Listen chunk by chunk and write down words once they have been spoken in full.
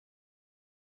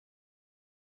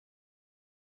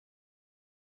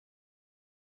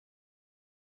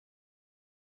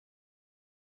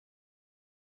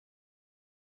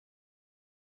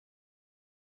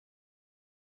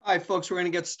Hi, folks. We're going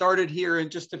to get started here in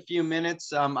just a few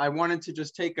minutes. I wanted to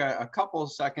just take a couple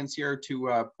of seconds here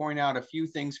to point out a few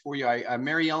things for you.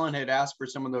 Mary Ellen had asked for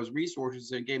some of those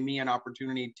resources. It gave me an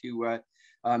opportunity to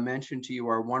mention to you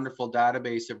our wonderful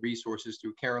database of resources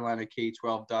through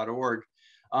carolinak12.org.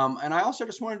 And I also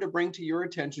just wanted to bring to your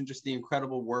attention just the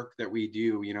incredible work that we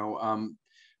do.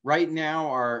 Right now,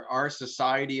 our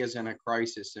society is in a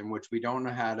crisis in which we don't know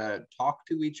how to talk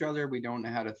to each other. We don't know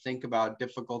how to think about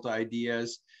difficult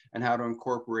ideas and how to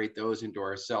incorporate those into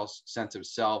our sense of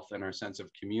self and our sense of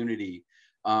community.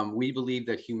 We believe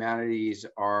that humanities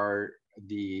are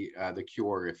the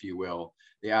cure, if you will,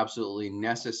 the absolutely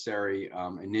necessary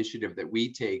initiative that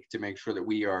we take to make sure that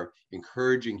we are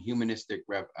encouraging humanistic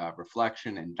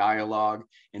reflection and dialogue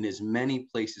in as many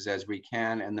places as we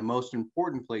can. And the most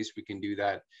important place we can do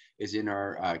that is in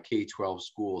our K-12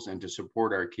 schools and to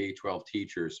support our K-12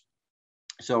 teachers.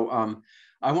 So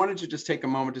I wanted to just take a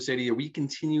moment to say to you, we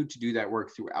continue to do that work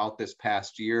throughout this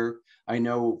past year. I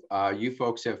know you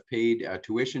folks have paid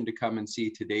tuition to come and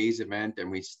see today's event, and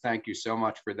we thank you so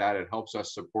much for that. It helps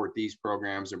us support these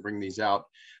programs and bring these out.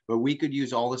 But we could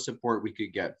use all the support we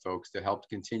could get, folks, to help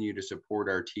continue to support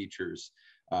our teachers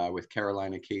with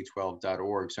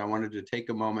carolinak12.org. So I wanted to take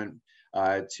a moment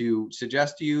to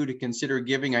suggest to you to consider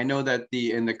giving. I know that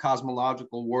in the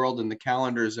cosmological world and the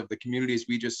calendars of the communities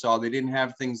we just saw, they didn't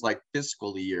have things like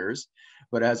fiscal years,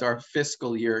 but as our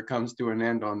fiscal year comes to an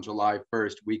end on July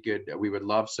 1st, we would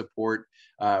love support.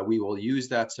 We will use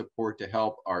that support to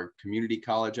help our community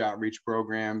college outreach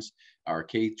programs, our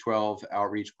K-12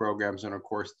 outreach programs, and of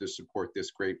course to support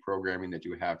this great programming that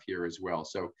you have here as well.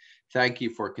 So thank you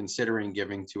for considering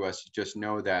giving to us. Just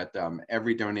know that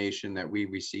every donation that we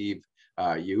receive,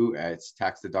 it's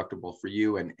tax deductible for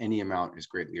you, and any amount is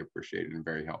greatly appreciated and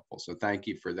very helpful. So thank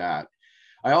you for that.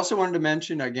 I also wanted to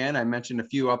mention, again, I mentioned a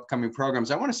few upcoming programs.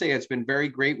 I want to say it's been very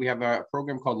great. We have a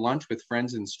program called Lunch with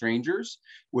Friends and Strangers,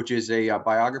 which is a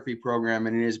biography program,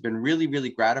 and it has been really,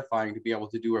 really gratifying to be able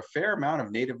to do a fair amount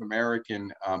of Native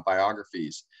American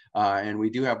biographies. And we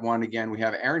do have one, again, we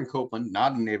have Aaron Copeland,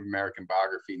 not a Native American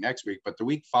biography next week, but the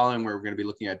week following, we're going to be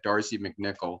looking at Darcy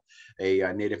McNichol,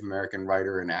 a Native American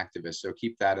writer and activist. So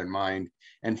keep that in mind.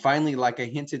 And finally, like I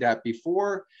hinted at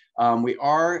before, we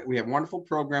have wonderful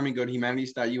programming. Go to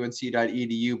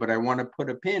humanities.unc.edu, but I want to put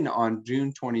a pin on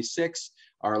June 26th,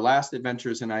 our last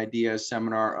Adventures and Ideas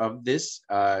seminar of this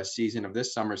season, of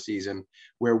this summer season,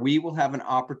 where we will have an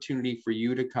opportunity for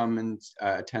you to come and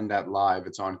attend that live.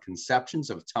 It's on conceptions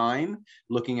of time,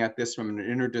 looking at this from an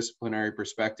interdisciplinary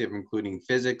perspective, including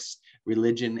physics,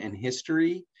 religion, and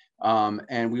history.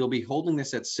 And we'll be holding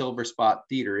this at Silver Spot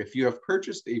Theater. If you have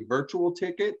purchased a virtual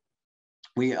ticket,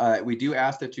 we do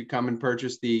ask that you come and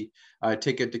purchase the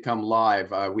ticket to come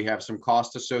live. We have some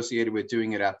costs associated with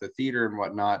doing it at the theater and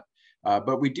whatnot,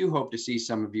 but we do hope to see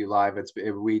some of you live.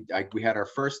 We had our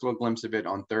first little glimpse of it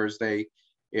on Thursday.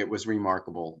 It was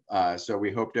remarkable. So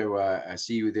we hope to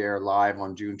see you there live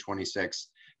on June 26th.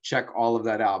 Check all of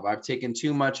that out. I've taken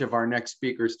too much of our next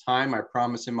speaker's time. I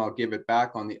promise him I'll give it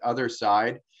back on the other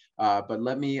side. But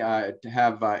let me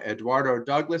have Eduardo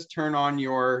Douglas turn on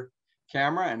your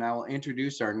camera, and I will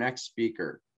introduce our next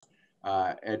speaker.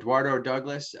 Eduardo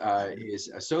Douglas is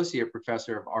Associate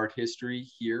Professor of Art History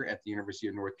here at the University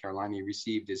of North Carolina. He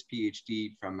received his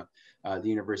PhD from the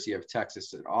University of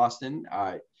Texas at Austin.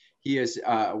 He is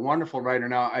a wonderful writer.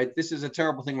 Now, this is a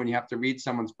terrible thing when you have to read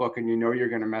someone's book and you know you're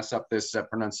going to mess up this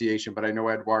pronunciation, but I know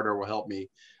Eduardo will help me.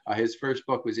 His first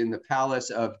book was In the Palace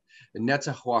of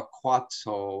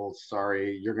Netzahualcoyotl.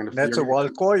 Sorry, you're going to...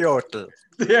 Netzahualcoyotl.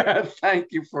 Yeah, thank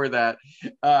you for that.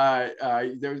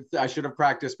 I should have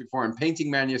practiced before. In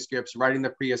painting manuscripts, writing the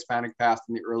pre-Hispanic past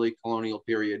in the early colonial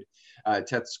period,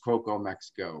 Texcoco,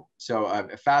 Mexico. So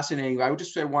fascinating. I would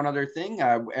just say one other thing.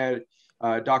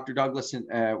 Dr. Douglas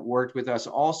worked with us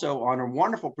also on a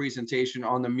wonderful presentation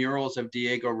on the murals of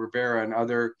Diego Rivera and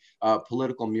other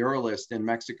political muralists in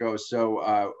Mexico. So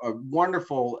a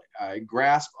wonderful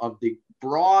grasp of the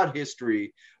broad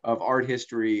history of art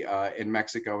history in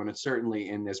Mexico, and it's certainly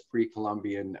in this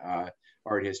pre-Columbian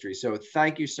art history. So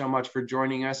thank you so much for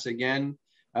joining us again,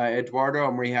 Eduardo,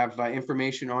 and we have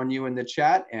information on you in the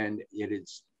chat, and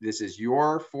this is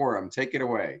your forum. Take it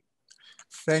away.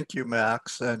 Thank you,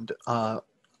 Max. And am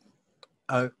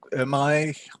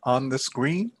I on the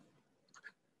screen?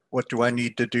 What do I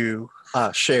need to do?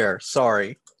 Share,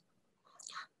 sorry.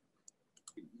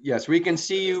 Yes, we can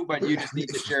see you, but you just need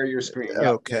to share your screen. Yep.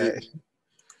 Okay.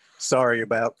 Sorry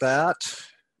about that.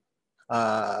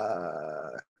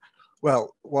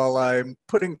 Well, while I'm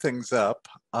putting things up,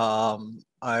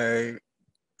 I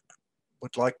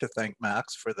would like to thank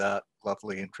Max for that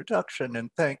lovely introduction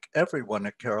and thank everyone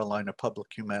at Carolina Public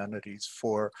Humanities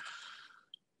for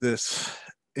this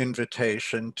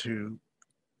invitation to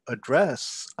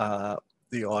address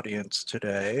the audience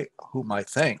today, whom I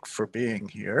thank for being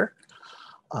here.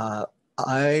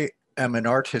 I am an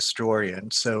art historian,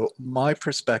 so my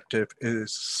perspective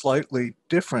is slightly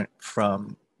different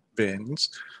from Vin's.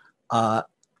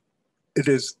 It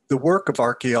is the work of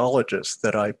archaeologists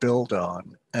that I build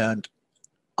on, and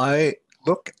I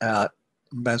look at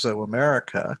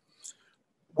Mesoamerica,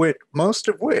 most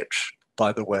of which,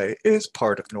 by the way, is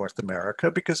part of North America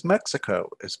because Mexico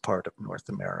is part of North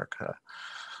America.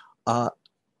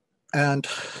 And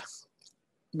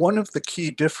one of the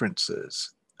key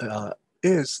differences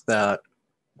is that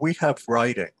we have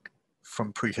writing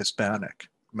from pre-Hispanic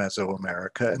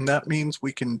Mesoamerica, and that means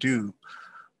we can do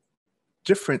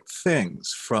different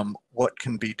things from what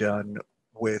can be done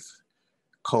with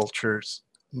cultures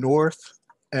north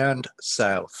and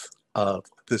south of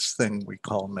this thing we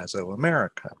call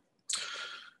Mesoamerica.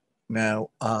 Now,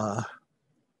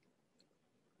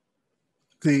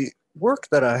 the work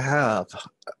that I have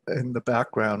in the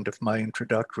background of my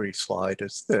introductory slide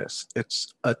is this.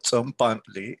 It's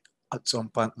Atzompantli.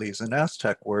 Atzompantli is an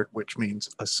Aztec word which means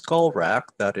a skull rack,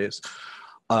 that is,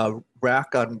 a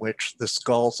rack on which the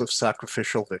skulls of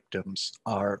sacrificial victims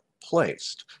are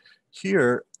placed.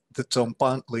 Here, the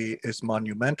Tzompantli is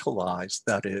monumentalized,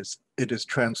 that is, it is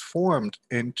transformed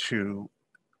into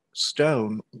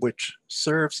stone, which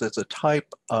serves as a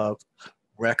type of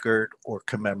record or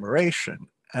commemoration.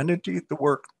 And indeed, the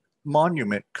word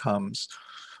monument comes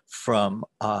from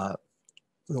the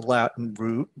Latin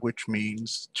root, which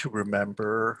means to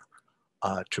remember,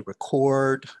 to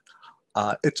record.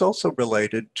 It's also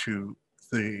related to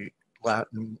the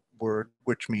Latin word,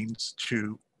 which means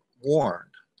to warn.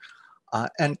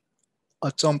 And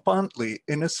a Tzompantli,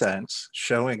 in a sense,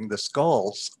 showing the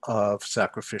skulls of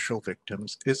sacrificial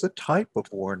victims, is a type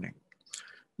of warning.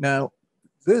 Now,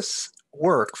 this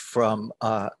work from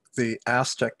the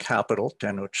Aztec capital,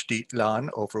 Tenochtitlan,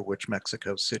 over which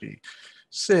Mexico City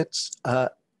sits,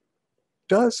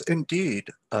 does indeed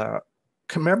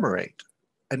commemorate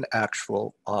an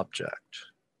actual object.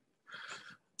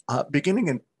 Beginning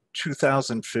in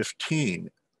 2015,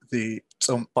 the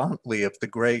Tzompantli of the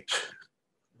great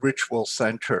ritual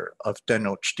center of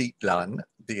Tenochtitlan,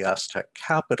 the Aztec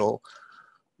capital,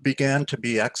 began to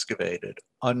be excavated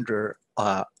under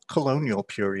colonial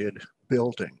period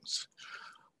buildings.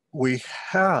 We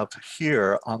have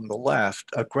here on the left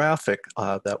a graphic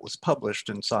that was published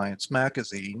in Science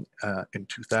magazine in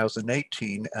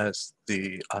 2018 as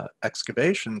the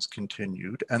excavations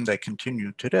continued, and they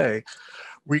continue today,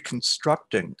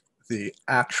 reconstructing the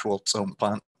actual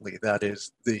Tzompantli, that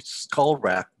is the skull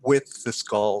rack with the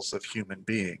skulls of human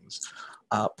beings,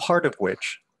 part of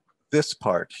which, this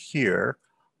part here,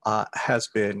 has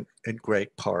been in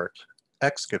great part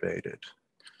excavated.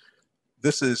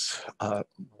 This is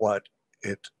what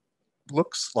it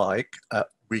looks like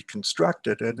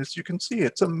reconstructed. And as you can see,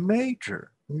 it's a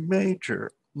major,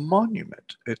 major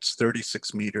monument. It's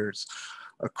 36 meters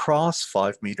across,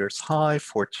 5 meters high,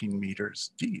 14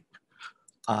 meters deep.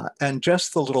 And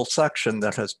just the little section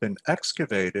that has been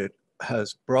excavated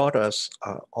has brought us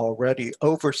already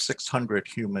over 600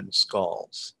 human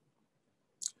skulls.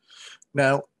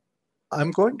 Now,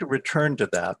 I'm going to return to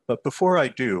that, but before I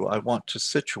do, I want to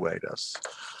situate us.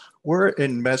 We're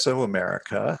in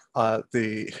Mesoamerica,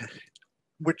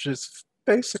 which is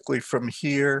basically from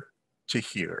here to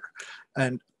here.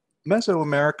 And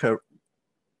Mesoamerica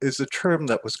is a term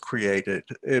that was created.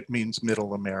 It means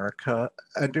Middle America,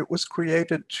 and it was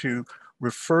created to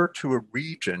refer to a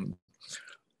region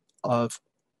of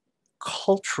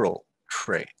cultural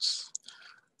traits,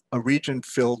 a region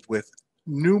filled with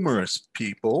numerous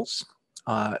peoples,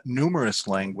 numerous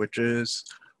languages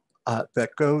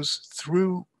that goes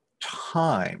through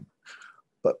time.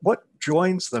 But what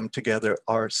joins them together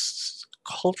are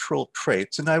cultural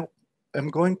traits. And I am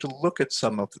going to look at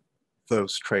some of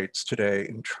those traits today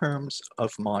in terms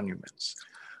of monuments.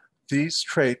 These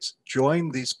traits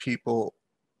join these people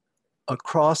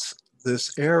across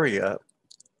this area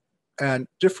and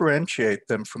differentiate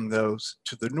them from those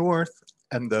to the north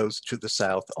and those to the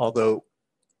south, although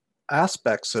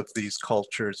aspects of these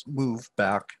cultures move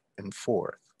back and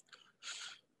forth.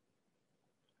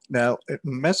 Now,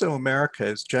 Mesoamerica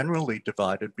is generally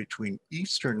divided between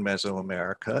Eastern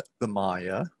Mesoamerica, the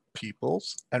Maya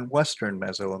peoples, and Western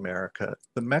Mesoamerica,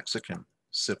 the Mexican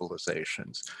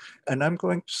civilizations. And I'm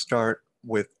going to start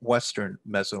with Western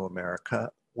Mesoamerica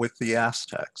with the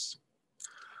Aztecs.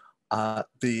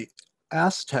 The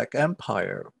Aztec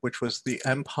Empire, which was the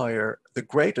empire, the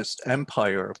greatest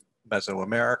empire of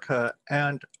Mesoamerica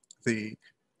and the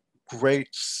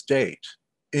great state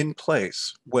in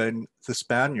place when the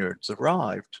Spaniards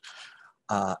arrived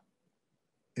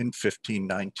in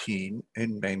 1519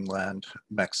 in mainland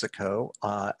Mexico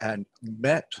and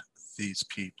met these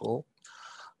people,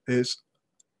 is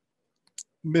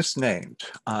misnamed.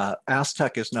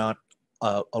 Aztec is not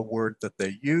a word that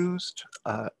they used.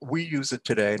 We use it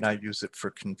today, and I use it for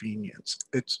convenience.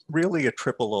 It's really a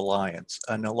triple alliance,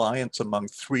 an alliance among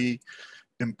three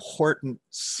important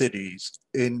cities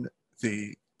in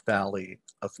the Valley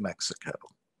of Mexico.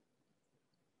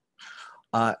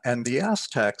 And the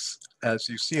Aztecs, as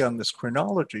you see on this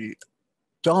chronology,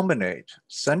 dominate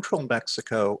central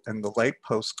Mexico in the late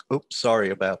post, oops, sorry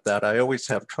about that. I always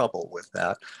have trouble with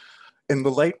that. In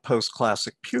the late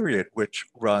post-classic period, which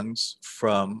runs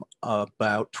from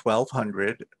about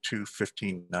 1200 to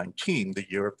 1519, the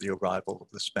year of the arrival of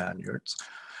the Spaniards.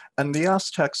 And the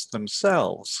Aztecs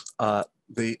themselves,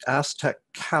 the Aztec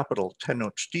capital,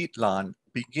 Tenochtitlan,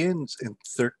 begins in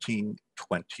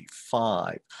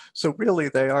 1325. So really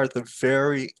they are the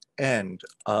very end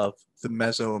of the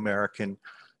Mesoamerican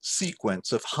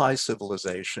sequence of high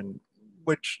civilization,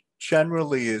 which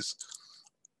generally is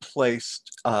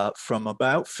placed from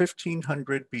about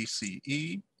 1500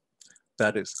 BCE.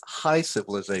 That is high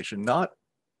civilization, not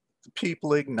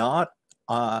peopling, not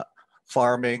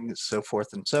farming, so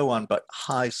forth and so on, but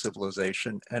high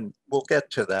civilization. And we'll get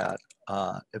to that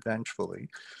eventually.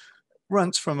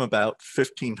 Runs from about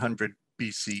 1500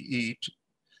 BCE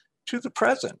to the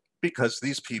present, because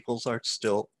these peoples are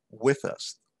still with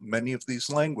us. Many of these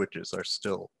languages are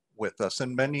still with us,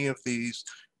 and many of these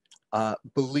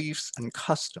beliefs and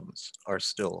customs are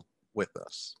still with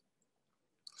us.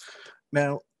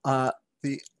 Now,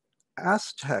 the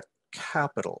Aztec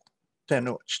capital,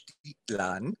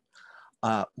 Tenochtitlan,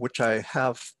 which I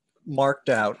have marked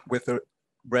out with a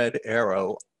red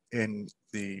arrow in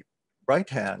the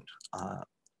right-hand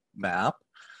map,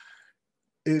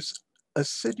 is a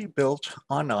city built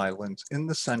on islands in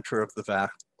the center of the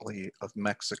Valley of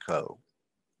Mexico,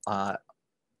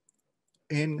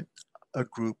 in a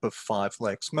group of 5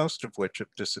 lakes, most of which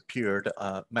have disappeared.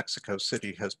 Mexico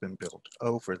City has been built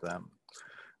over them.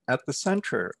 At the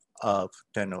center of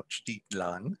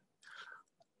Tenochtitlan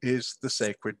is the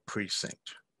sacred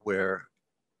precinct, where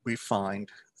we find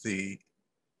the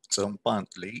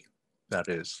Tzompantli, that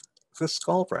is the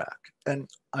skull rack. And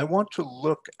I want to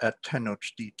look at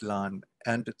Tenochtitlan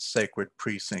and its sacred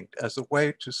precinct as a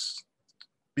way to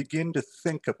begin to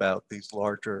think about these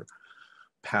larger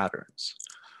patterns.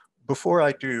 Before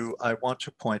I do, I want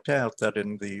to point out that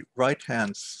in the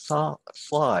right-hand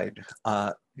slide,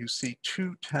 you see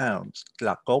 2 towns,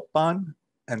 Tlacopan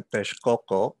and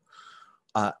Texcoco,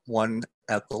 one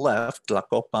at the left,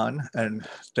 Tlacopan, and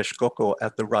Texcoco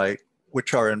at the right,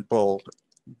 which are in bold.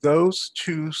 Those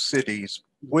 2 cities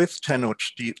with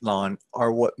Tenochtitlan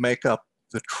are what make up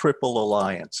the Triple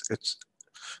Alliance. It's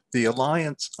the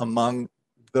alliance among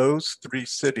those 3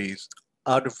 cities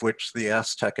out of which the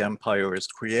Aztec Empire is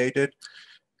created,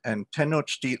 and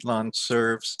Tenochtitlan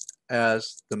serves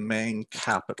as the main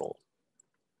capital.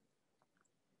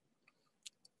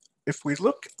 If we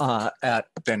look at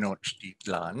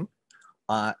Tenochtitlan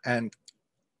and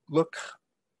look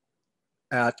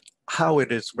at how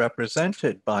it is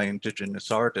represented by indigenous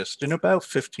artists in about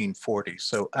 1540,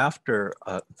 so after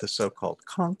the so-called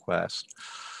conquest,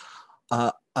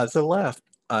 at the left,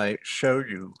 I show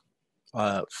you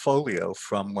folio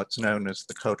from what's known as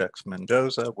the Codex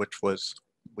Mendoza, which was,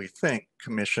 we think,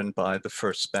 commissioned by the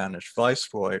first Spanish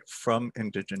viceroy from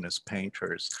indigenous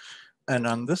painters. And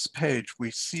on this page,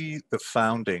 we see the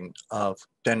founding of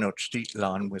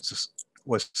Tenochtitlan, which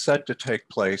was said to take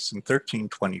place in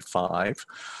 1325.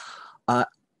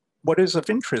 What is of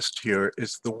interest here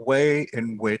is the way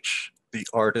in which the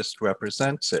artist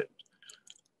represents it.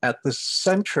 At the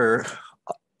center,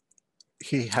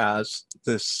 he has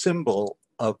the symbol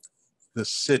of the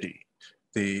city,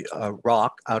 the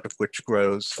rock out of which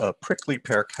grows a prickly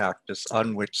pear cactus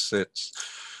on which sits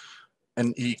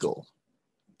an eagle.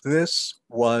 This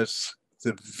was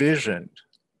the vision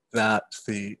that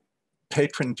the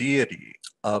patron deity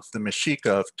of the Mexica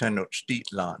of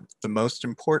Tenochtitlan, the most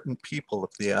important people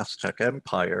of the Aztec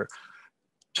Empire,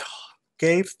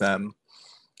 gave them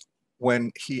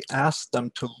when he asked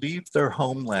them to leave their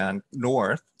homeland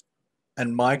north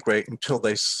and migrate until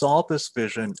they saw this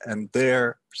vision and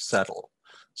there settle.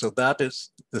 So that is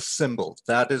the symbol,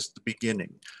 that is the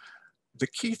beginning. The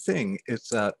key thing is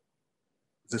that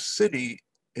the city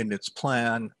in its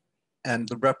plan and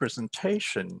the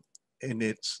representation in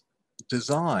its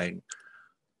design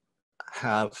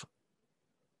have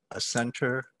a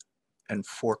center and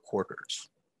 4 quarters.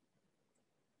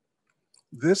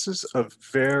 This is a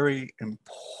very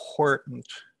important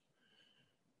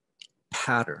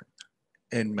pattern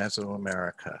in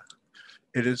Mesoamerica.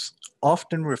 It is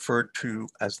often referred to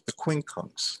as the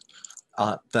quincunx,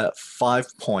 that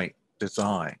 5-point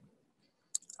design.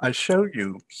 I show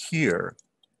you here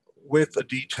with a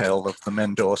detail of the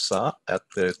Mendoza at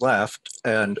the left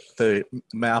and the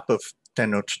map of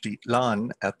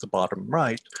Tenochtitlan at the bottom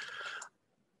right,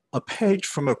 a page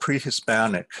from a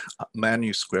pre-Hispanic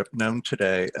manuscript known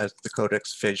today as the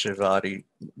Codex Fejevari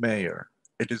Mayor.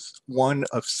 It is one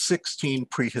of 16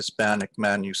 pre-Hispanic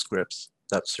manuscripts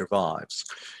that survives.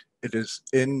 It is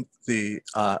in the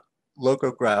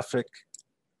logographic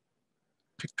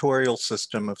pictorial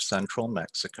system of central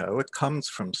Mexico. It comes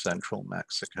from central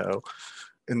Mexico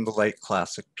in the late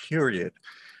classic period.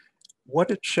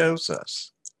 What it shows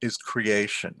us is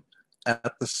creation.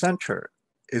 At the center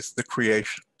is the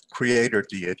creator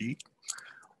deity.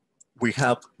 We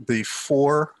have the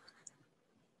 4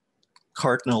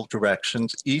 cardinal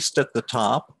directions: east at the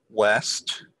top,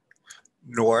 west,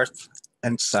 north,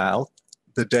 and south.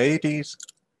 The deities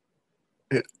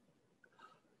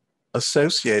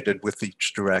associated with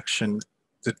each direction,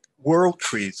 the world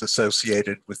trees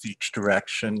associated with each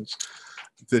direction,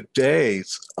 the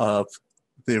days of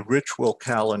the ritual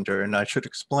calendar. And I should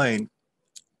explain,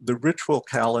 the ritual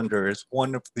calendar is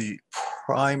one of the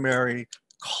primary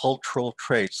cultural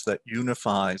traits that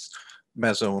unifies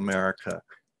Mesoamerica.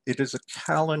 It is a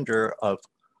calendar of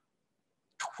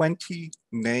 20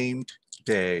 named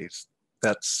days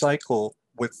that cycle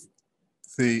with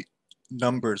the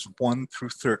numbers 1 through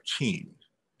 13,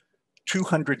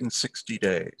 260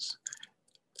 days.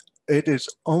 It is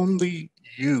only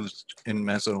used in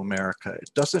Mesoamerica.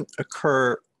 It doesn't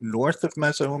occur north of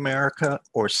Mesoamerica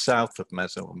or south of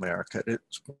Mesoamerica.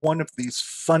 It's one of these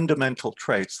fundamental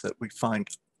traits that we find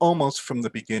almost from the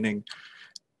beginning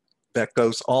that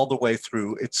goes all the way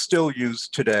through. It's still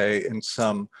used today in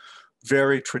some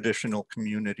very traditional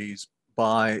communities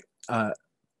by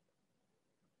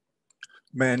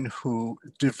men who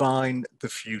divine the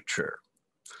future.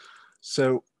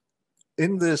 So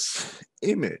in this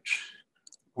image,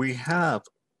 we have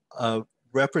a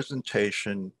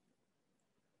representation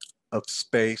of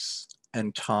space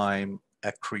and time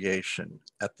at creation.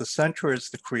 At the center is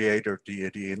the creator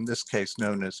deity, in this case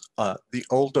known as the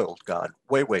old god,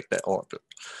 the old.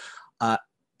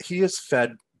 He is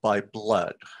fed by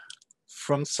blood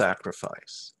from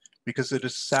sacrifice, because it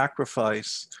is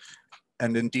sacrifice,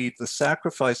 and indeed the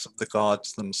sacrifice of the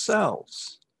gods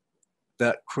themselves,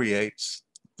 that creates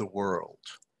the world.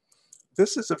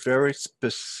 This is a very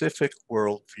specific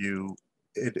worldview.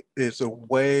 It is a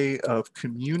way of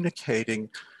communicating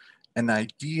an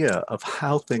idea of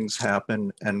how things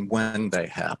happen and when they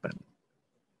happen.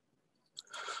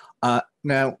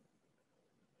 Now,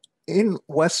 in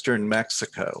Western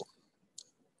Mexico,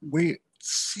 we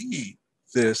see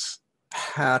this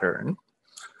pattern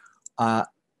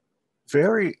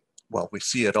we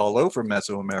see it all over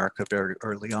Mesoamerica very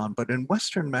early on, but in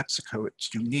Western Mexico,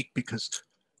 it's unique because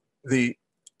the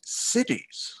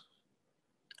cities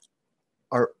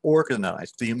are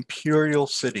organized, the imperial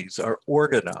cities are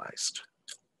organized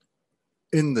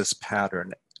in this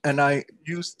pattern. And I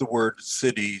use the word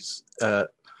cities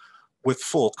with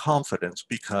full confidence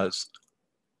because,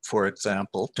 for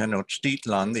example,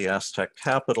 Tenochtitlan, the Aztec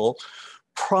capital,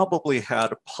 probably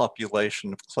had a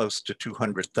population of close to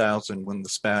 200,000 when the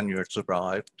Spaniards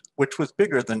arrived, which was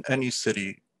bigger than any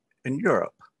city in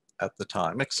Europe at the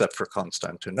time, except for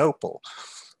Constantinople.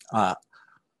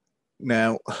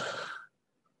 Now,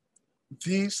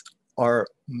 these are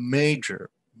major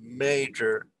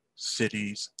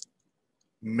cities,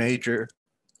 major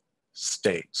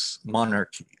states,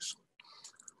 monarchies.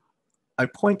 I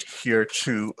point here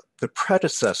to the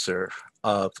predecessor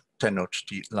of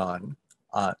Tenochtitlan,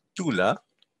 Tula,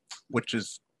 which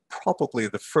is probably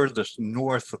the furthest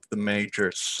north of the major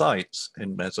sites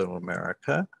in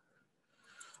Mesoamerica.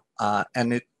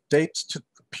 And it dates to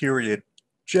the period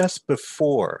just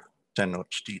before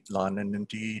Tenochtitlan, and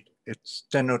indeed it's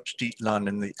Tenochtitlan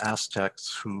and the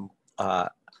Aztecs who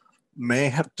may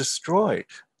have destroyed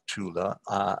Tula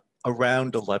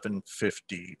around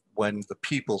 1150, when the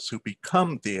peoples who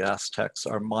become the Aztecs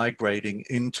are migrating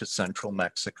into central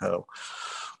Mexico,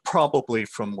 probably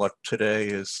from what today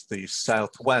is the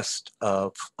southwest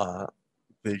of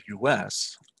the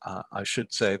US. I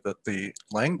should say that the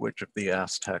language of the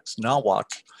Aztecs,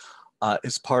 Nahuatl,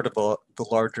 is part of the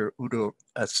larger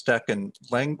Uto-Aztecan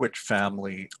language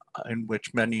family in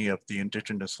which many of the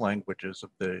indigenous languages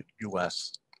of the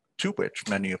US to which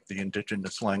many of the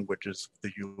indigenous languages of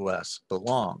the US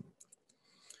belong.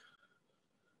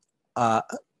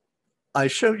 I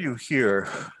show you here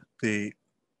the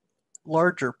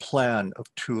larger plan of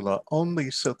Tula only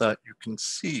so that you can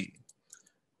see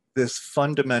this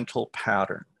fundamental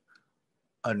pattern,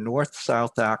 a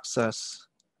north-south axis,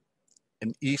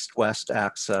 an east-west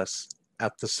axis,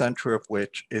 at the center of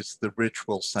which is the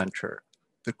ritual center,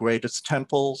 the greatest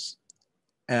temples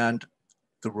and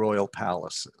the royal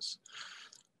palaces.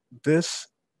 This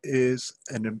is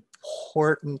an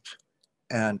important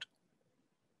and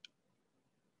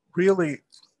really,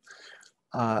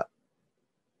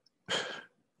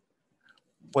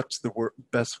 what's the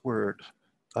best word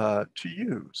to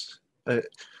use?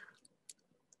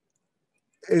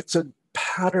 It's a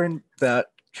pattern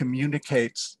that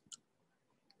communicates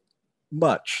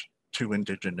much to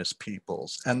indigenous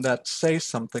peoples and that say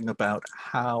something about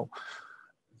how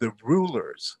the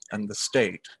rulers and the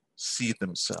state see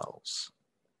themselves.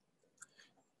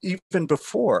 Even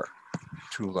before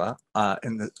Tula,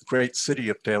 in the great city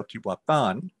of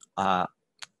Teotihuacan,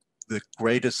 the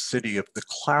greatest city of the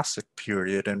classic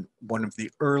period and one of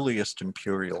the earliest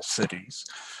imperial cities,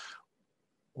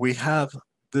 we have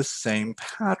this same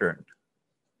pattern.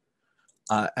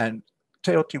 And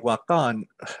Teotihuacan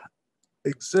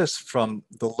exists from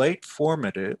the late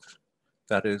formative,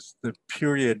 that is the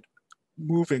period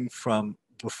moving from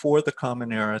before the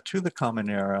Common Era to the Common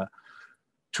Era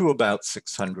to about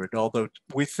 600, although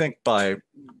we think by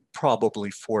probably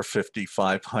 450,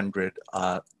 500,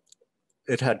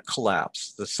 it had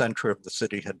collapsed. The center of the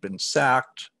city had been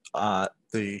sacked.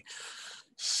 The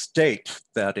state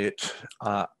that it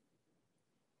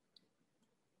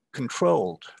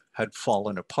controlled had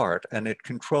fallen apart, and it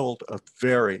controlled a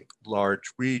very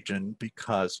large region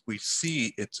because we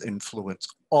see its influence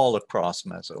all across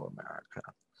Mesoamerica.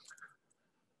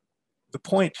 The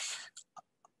point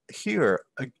here,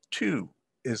 too,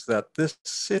 is that this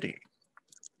city,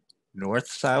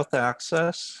 north-south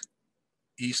axis,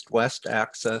 east-west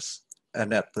axis,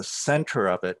 and at the center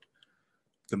of it,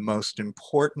 the most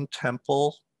important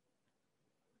temple,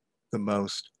 the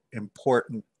most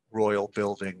important royal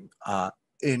building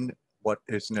in what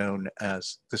is known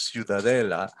as the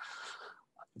Ciudadela.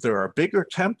 There are bigger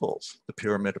temples, the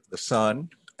Pyramid of the Sun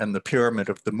and the Pyramid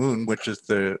of the Moon, which is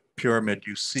the pyramid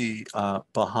you see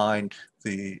behind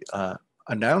the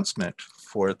announcement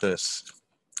for this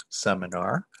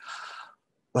seminar.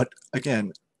 But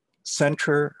again,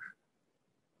 center,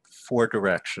 four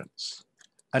directions.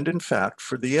 And in fact,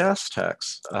 for the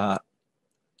Aztecs,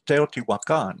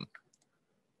 Teotihuacan,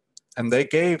 and they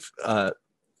gave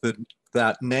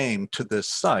that name to this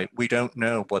site. We don't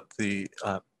know what the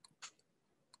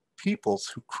peoples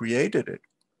who created it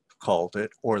called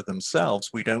it, or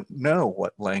themselves. We don't know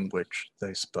what language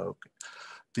they spoke.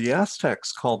 The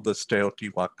Aztecs called this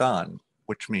Teotihuacan,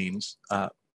 which means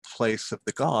place of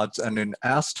the gods. And in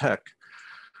Aztec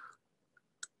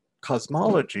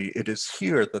cosmology, it is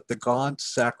here that the gods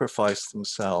sacrifice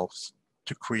themselves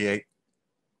to create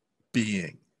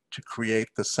being, to create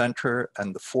the center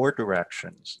and the four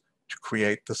directions, to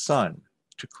create the sun,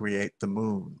 to create the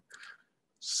moon.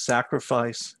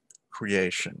 Sacrifice,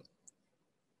 creation.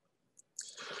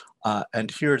 And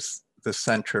here's the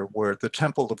center where the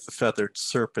Temple of the Feathered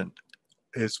Serpent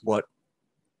is what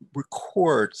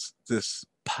records this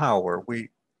power.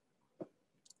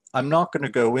 I'm not going to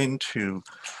go into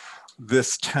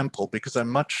this temple because I'm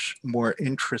much more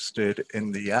interested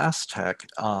in the Aztec,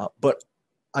 but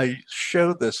I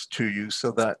show this to you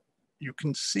so that you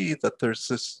can see that there's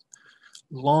this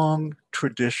long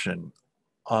tradition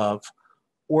of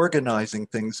organizing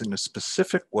things in a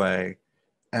specific way,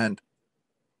 and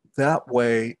that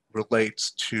way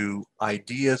relates to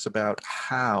ideas about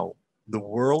how the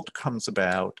world comes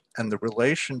about and the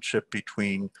relationship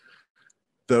between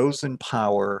those in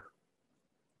power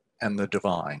and the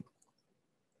divine.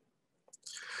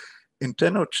 In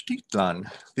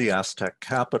Tenochtitlan, the Aztec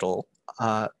capital,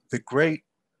 the great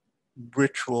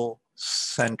ritual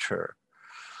center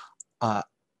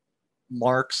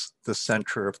marks the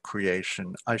center of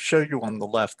creation. I show you on the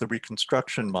left the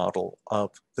reconstruction model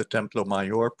of the Templo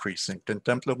Mayor precinct, and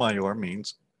Templo Mayor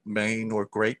means main or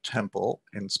great temple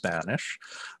in Spanish.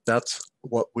 That's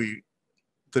what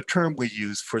the term we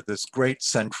use for this great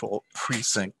central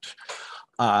precinct.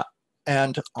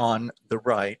 And on the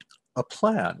right, a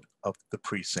plan of the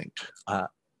precinct.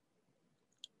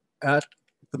 At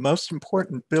the most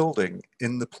important building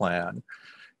in the plan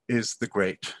is the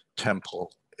great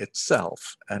temple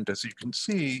itself. And as you can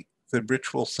see, the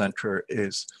ritual center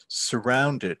is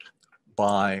surrounded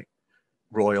by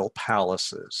royal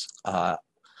palaces.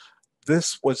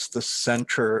 This was the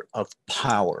center of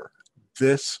power.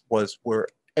 This was where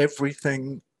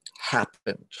everything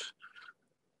happened.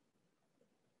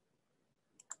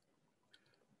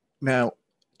 Now,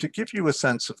 to give you a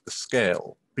sense of the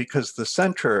scale, because the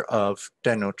center of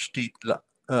Tenochtitlan,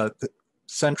 the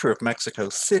center of Mexico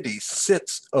City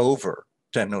sits over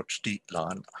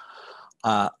Tenochtitlan.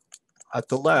 At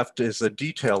the left is a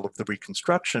detail of the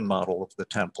reconstruction model of the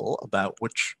temple, about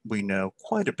which we know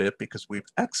quite a bit because we've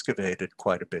excavated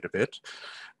quite a bit of it.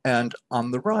 And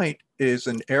on the right is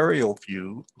an aerial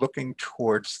view looking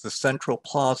towards the central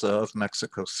plaza of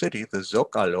Mexico City, the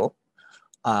Zócalo,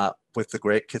 with the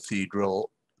great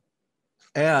cathedral,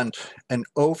 and an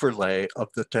overlay of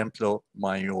the Templo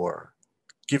Mayor,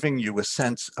 giving you a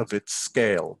sense of its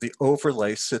scale. The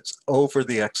overlay sits over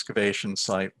the excavation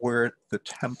site where the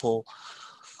temple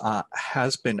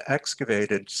has been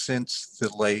excavated since the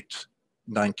late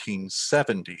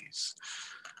 1970s.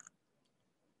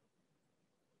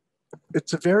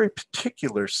 It's a very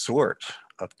particular sort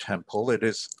of temple. It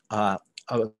is a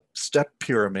step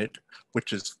pyramid,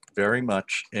 which is very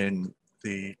much in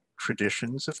the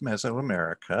traditions of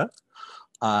Mesoamerica.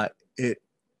 It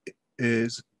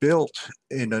is built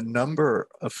in a number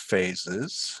of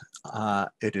phases.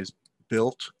 It is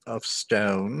built of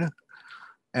stone,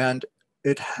 and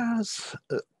it has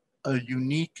a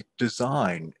unique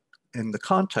design in the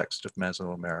context of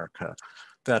Mesoamerica.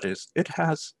 That is, it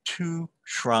has two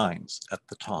shrines at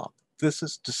the top. This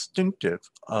is distinctive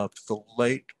of the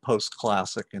late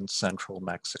post-classic in central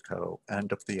Mexico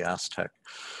and of the Aztec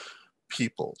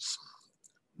peoples.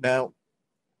 Now,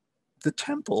 the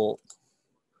temple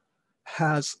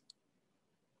has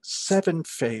 7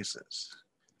 phases.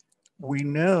 We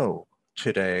know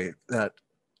today that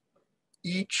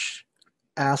each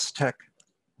Aztec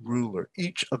ruler,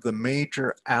 each of the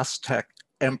major Aztec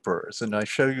emperors, and I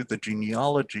show you the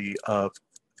genealogy of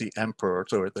the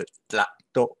emperors, or the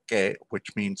Tlatoque,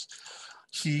 which means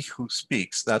he who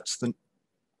speaks. That's the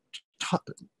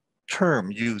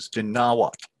term used in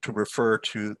Nahuatl to refer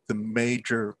to the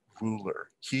major ruler,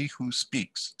 he who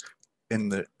speaks. In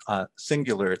the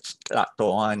singular, it's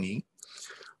Tlatoani.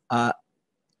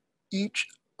 Each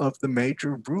of the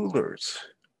major rulers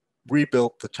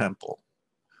rebuilt the temple.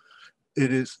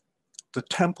 The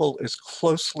temple is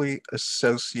closely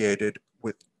associated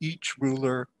with each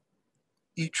ruler,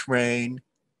 each reign,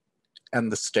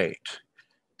 and the state.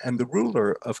 And the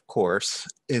ruler, of course,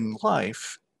 in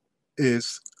life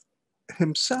is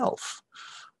himself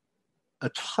a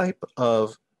type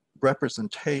of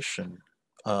representation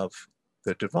of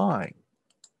the divine.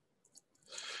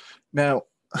 Now,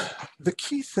 the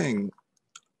key thing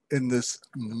in this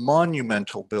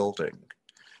monumental building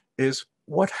is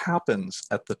what happens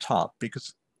at the top,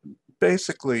 because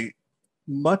basically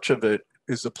much of it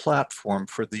is a platform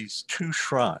for these 2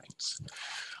 shrines.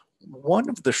 One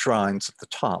of the shrines at the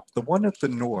top, the one at the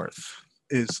north,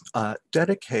 is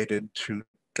dedicated to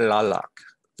Tlaloc,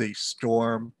 the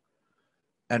storm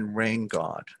and rain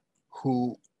god,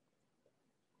 who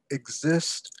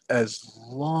exists as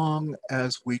long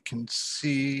as we can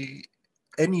see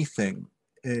anything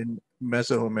in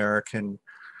Mesoamerican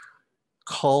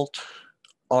cult,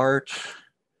 art.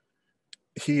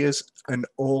 He is an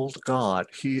old god.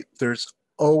 There's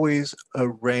always a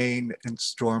rain and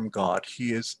storm god.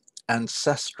 He is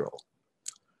ancestral.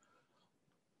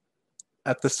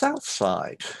 At the south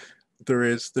side, there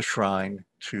is the shrine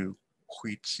to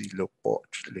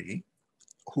Huitzilopochtli,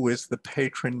 who is the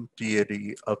patron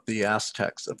deity of the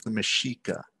Aztecs, of the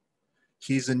Mexica.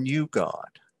 He's a new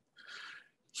god.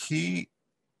 He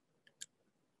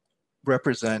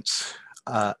represents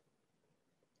the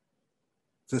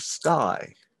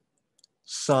sky,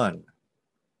 sun,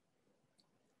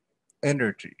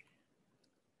 energy,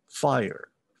 fire,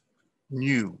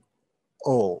 new,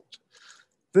 old.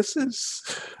 This is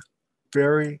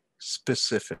very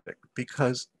specific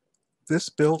because this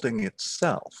building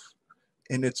itself,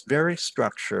 in its very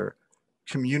structure,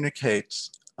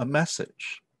 communicates a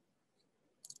message.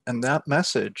 And that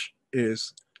message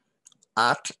is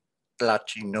at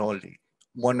Tlachinoli,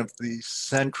 one of the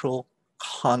central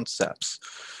concepts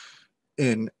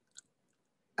in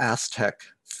Aztec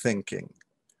thinking.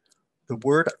 The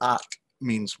word at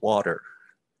means water.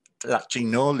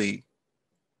 Tlachinoli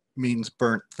means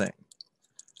burnt thing.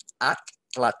 At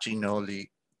Tlachinoli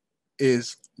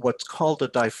is what's called a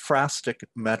diphrastic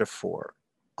metaphor.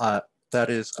 That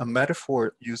is a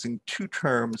metaphor using 2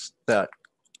 terms that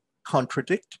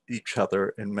contradict each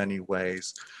other in many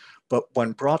ways, but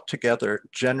when brought together,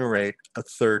 generate a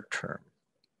 3rd term.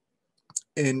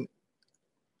 In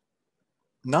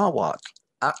Nahuatl,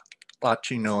 at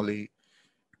Tlachinoli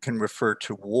can refer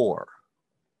to war,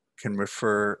 can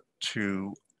refer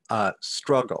to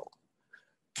struggle,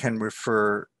 can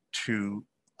refer to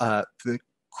the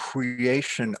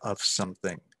creation of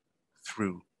something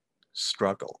through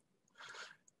struggle.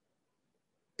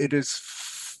 It is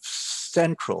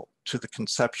central to the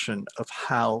conception of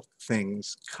how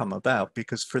things come about,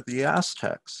 because for the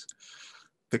Aztecs,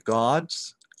 the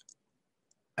gods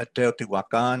at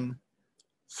Teotihuacan,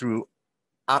 through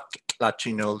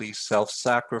Atlachinoli,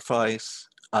 self-sacrifice,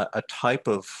 a type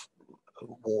of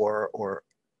war or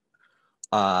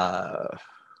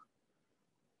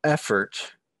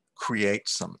effort,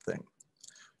 creates something.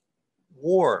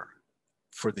 War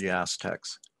for the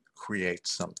Aztecs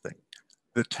creates something.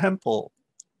 The temple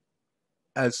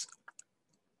as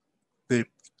the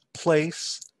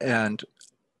place and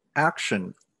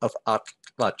action of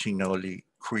Atlachinoli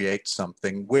creates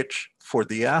something which for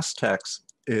the Aztecs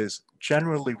is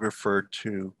generally referred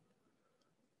to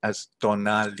as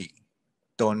donali,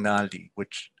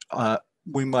 which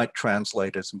we might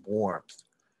translate as warmth,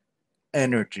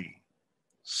 energy,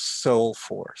 soul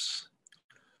force.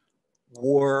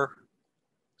 War,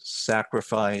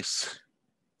 sacrifice,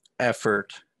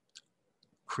 effort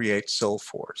creates soul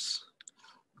force.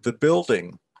 The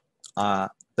building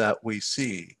that we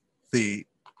see, the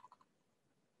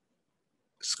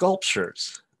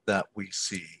sculptures that we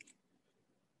see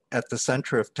at the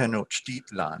center of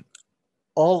Tenochtitlan,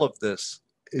 all of this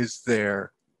is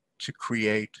there to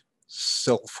create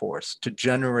soul force, to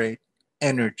generate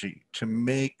energy, to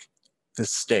make the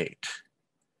state.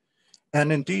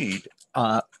 And indeed,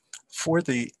 for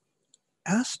the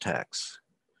Aztecs,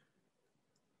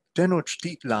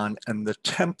 Tenochtitlan and the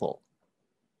temple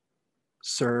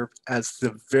serve as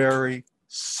the very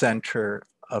center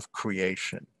of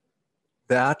creation.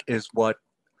 That is what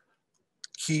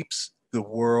keeps the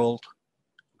world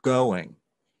going.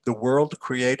 The world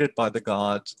created by the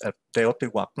gods at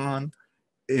Teotihuacan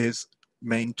is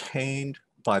maintained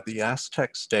by the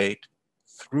Aztec state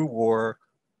through war,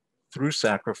 through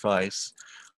sacrifice,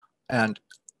 and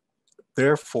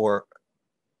therefore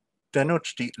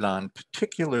Tenochtitlan,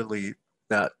 particularly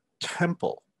that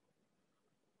temple,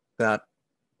 that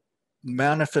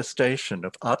manifestation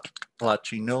of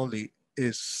Atlachinoli,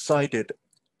 is sited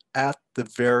at the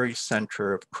very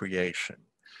center of creation.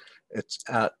 It's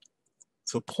at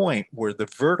the point where the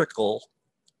vertical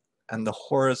and the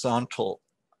horizontal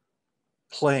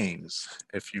planes,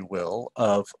 if you will,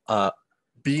 of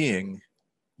being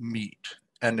meet.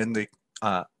 And in the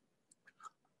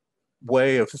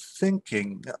way of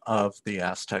thinking of the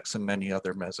Aztecs and many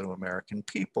other Mesoamerican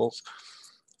peoples,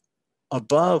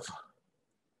 above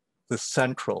the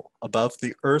central, above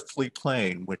the earthly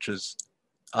plane, which is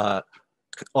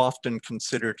often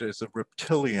considered as a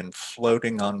reptilian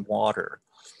floating on water,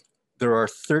 there are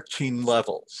 13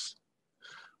 levels,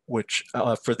 which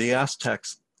for the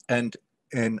Aztecs end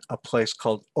in a place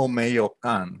called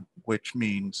Omeyocan, which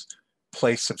means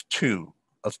place of two,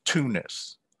 of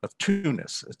two-ness, of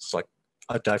two-ness. It's like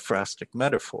a diphrastic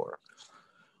metaphor.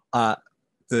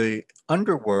 The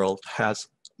underworld has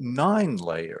 9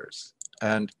 layers,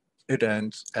 and it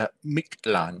ends at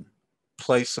Mictlan,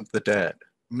 place of the dead.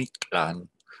 Mictlan,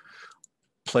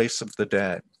 place of the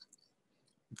dead.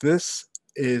 This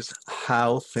is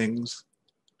how things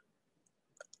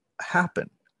happen.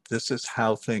 This is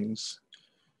how things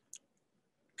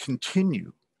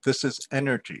continue. This is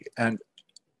energy. And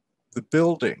the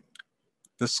building,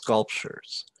 the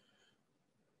sculptures,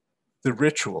 the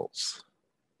rituals,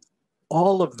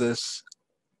 all of this,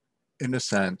 in a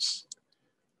sense,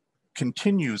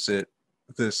 continues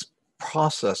this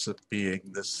process of being,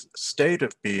 this state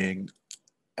of being,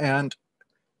 and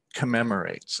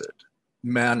commemorates it,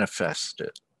 manifests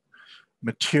it,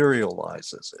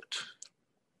 materializes it.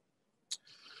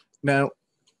 Now,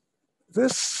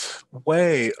 this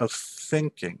way of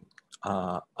thinking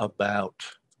about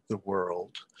the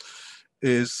world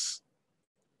is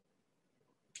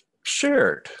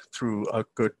shared through a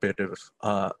good bit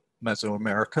of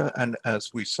Mesoamerica, and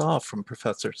as we saw from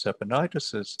Professor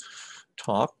Stepanidis's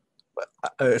talk,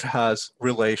 it has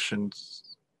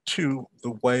relations to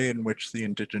the way in which the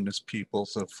indigenous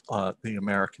peoples of the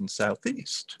American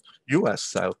Southeast, US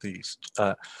Southeast,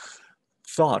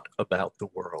 thought about the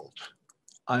world.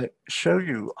 I show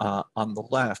you on the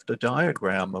left a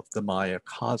diagram of the Maya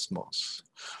cosmos,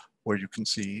 where you can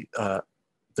see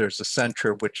there's a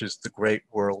center, which is the Great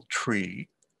World Tree.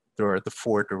 There are the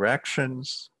 4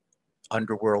 directions: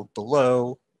 underworld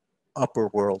below, upper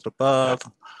world above.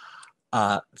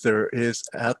 There is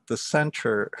at the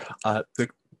center the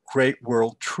Great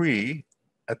World Tree,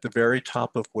 at the very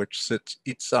top of which sits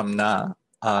Itzamna,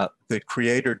 the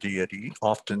creator deity,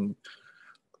 often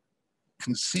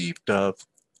conceived of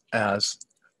as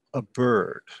a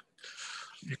bird.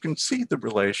 You can see the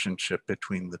relationship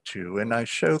between the two, and I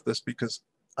show this because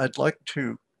I'd like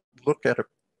to look at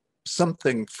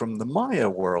something from the Maya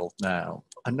world now,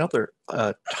 another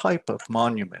type of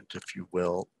monument, if you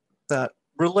will, that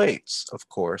relates, of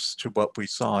course, to what we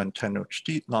saw in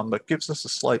Tenochtitlan, but gives us a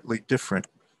slightly different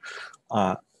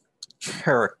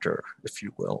character, if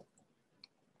you will.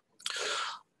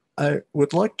 I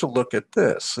would like to look at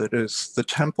this. It is the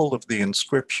Temple of the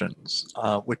Inscriptions,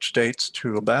 which dates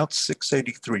to about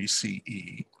 683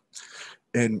 CE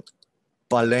in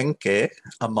Palenque,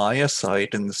 a Maya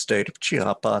site in the state of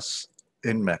Chiapas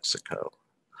in Mexico.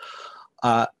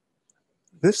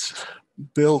 This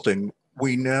building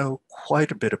we know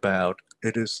quite a bit about.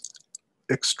 It is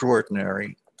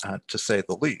extraordinary, to say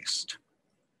the least.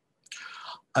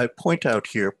 I point out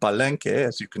here Palenque,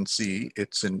 as you can see,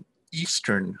 it's in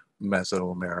eastern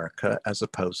Mesoamerica as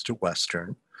opposed to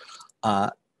western.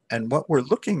 And what we're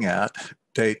looking at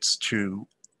dates to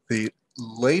the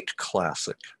late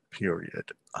classic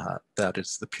period. That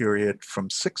is the period from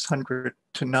 600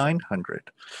 to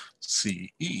 900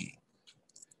 CE.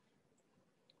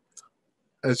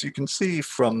 As you can see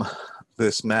from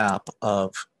this map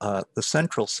of the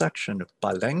central section of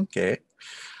Palenque,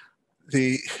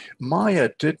 the Maya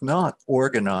did not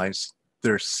organize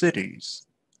their cities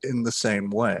in the same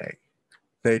way.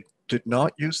 They did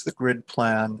not use the grid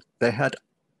plan. They had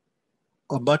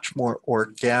a much more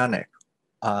organic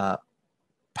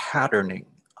patterning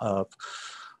of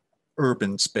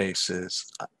urban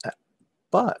spaces,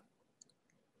 but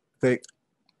they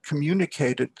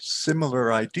communicated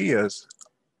similar ideas,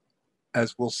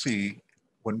 as we'll see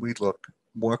when we look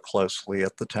more closely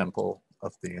at the Temple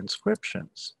of the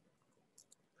Inscriptions.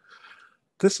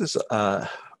 This is a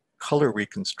color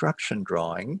reconstruction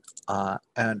drawing,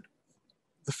 and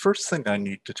the first thing I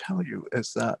need to tell you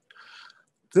is that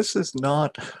this is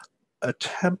not a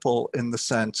temple in the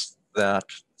sense that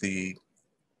the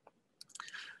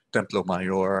Templo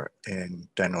Mayor in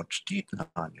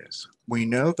Tenochtitlan is. We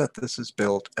know that this is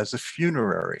built as a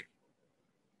funerary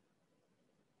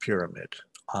pyramid.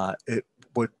 It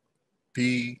would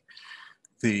be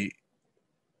the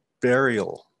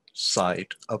burial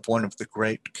site of one of the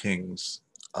great kings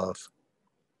of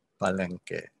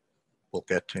Palenque. We'll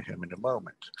get to him in a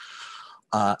moment.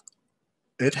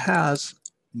 It has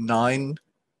 9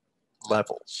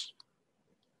 levels.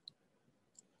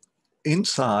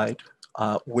 Inside,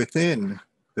 within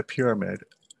the pyramid,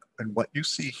 and what you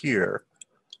see here,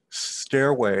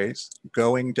 stairways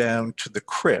going down to the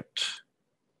crypt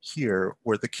here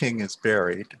where the king is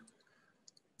buried.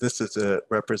 This is a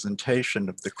representation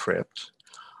of the crypt.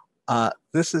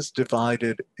 This is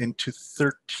divided into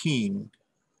 13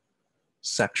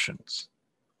 sections,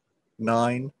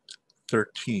 9,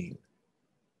 13.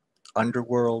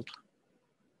 Underworld,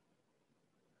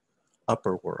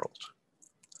 upper world.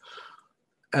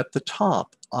 At the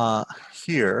top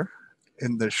here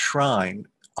in the shrine,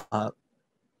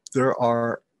 there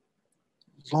are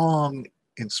long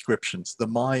inscriptions. The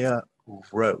Maya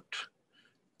wrote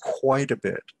quite a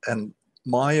bit, and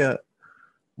Maya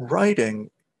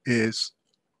writing is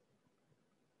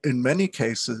in many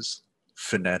cases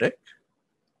phonetic,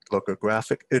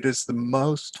 logographic. It is the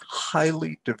most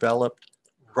highly developed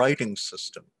writing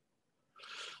system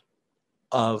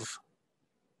of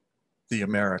the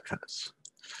Americas.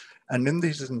 And in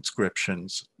these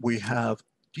inscriptions, we have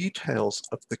details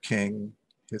of the king,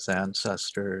 his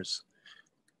ancestors,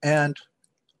 and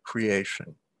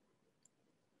creation.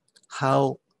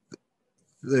 How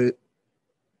the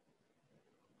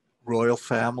royal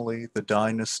family, the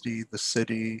dynasty, the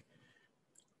city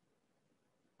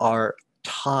are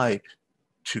tied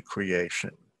to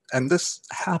creation. And this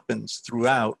happens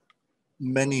throughout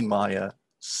many Maya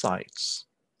sites.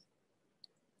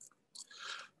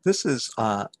 This is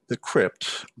the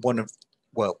crypt,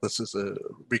 this is a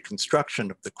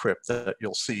reconstruction of the crypt that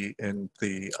you'll see in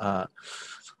the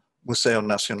Museo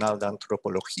Nacional de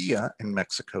Antropología in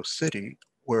Mexico City,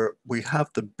 where we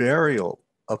have the burial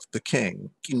of the king,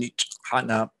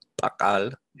 Kinich-Hana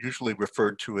Pakal, usually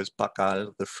referred to as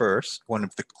Pakal I, one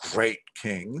of the great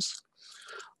kings.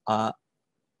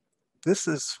 This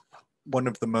is one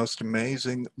of the most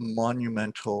amazing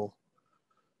monumental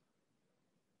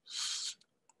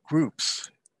groups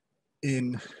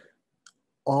in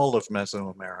all of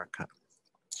Mesoamerica.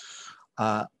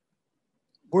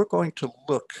 We're going to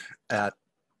look at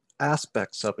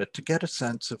aspects of it to get a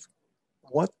sense of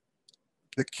what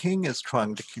the king is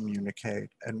trying to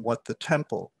communicate and what the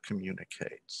temple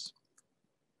communicates.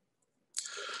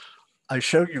 I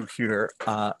show you here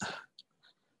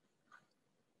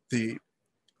the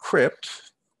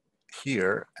crypt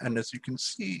here, and as you can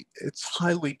see, it's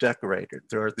highly decorated.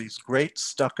 There are these great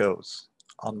stuccos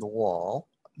on the wall,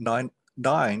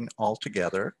 nine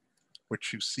altogether,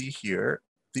 which you see here.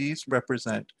 These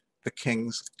represent the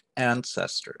king's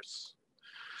ancestors.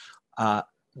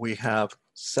 We have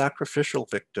sacrificial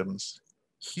victims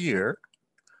here,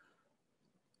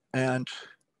 and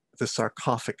the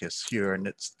sarcophagus here, and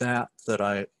it's that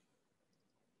I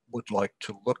would like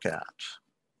to look at.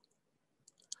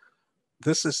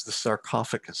 This is the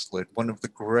sarcophagus lid, one of the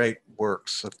great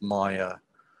works of Maya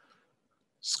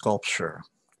sculpture,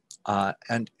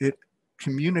 and it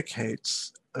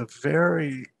communicates a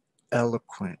very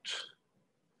eloquent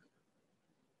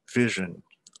vision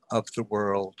of the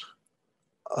world,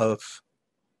 of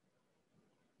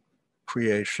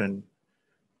creation,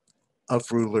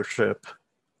 of rulership,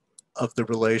 of the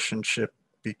relationship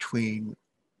between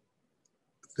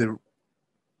the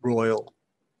royal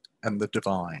and the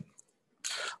divine.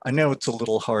 I know it's a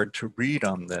little hard to read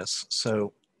on this,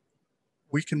 so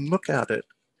we can look at it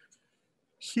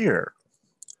here.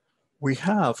 We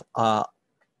have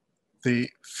the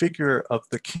figure of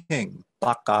the king,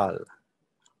 Bakal,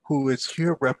 who is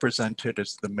here represented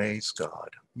as the maize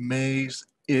god. Maize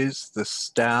is the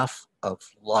staff of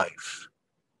life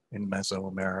in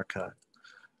Mesoamerica.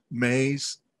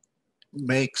 Maize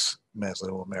makes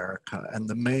Mesoamerica, and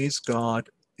the maize god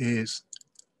is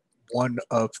one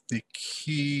of the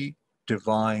key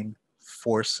divine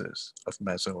forces of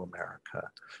Mesoamerica.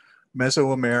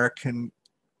 Mesoamerican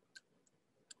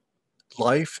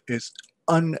life is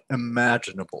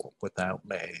unimaginable without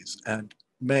maize, and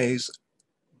maize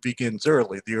begins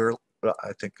early.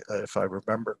 I think, if I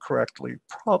remember correctly,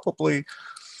 probably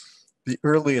the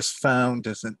earliest found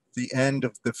is at the end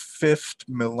of the 5th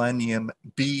millennium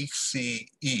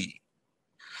BCE.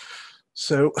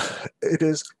 So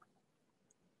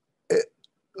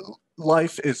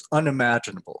life is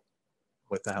unimaginable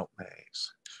without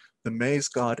maize. The maize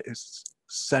god is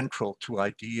central to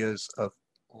ideas of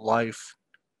life,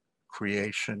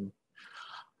 creation.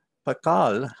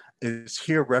 Pakal is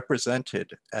here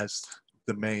represented as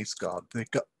the maize god.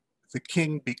 The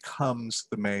king becomes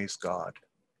the maize god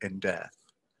in death.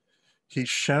 He's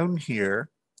shown here,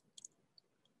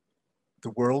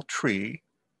 the world tree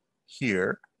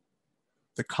here,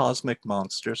 the cosmic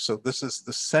monster. So this is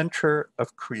the center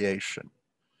of creation.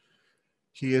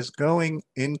 He is going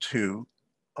into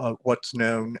what's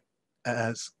known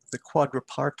as the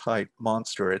quadripartite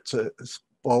monster. It's a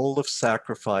bowl of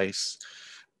sacrifice.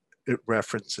 It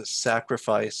references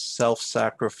sacrifice,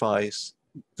 self-sacrifice,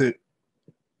 the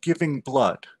giving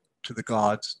blood to the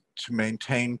gods to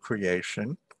maintain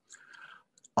creation.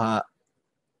 The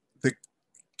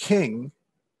king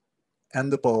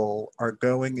and the bowl are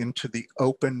going into the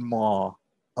open maw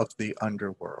of the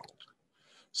underworld.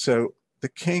 So the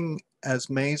king as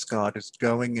maize god is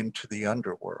going into the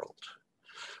underworld.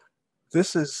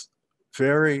 This is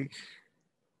very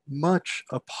much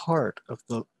a part of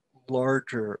the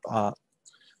larger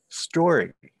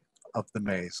story of the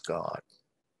maize god.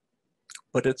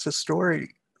 But it's a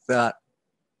story that,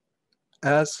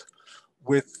 as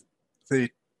with the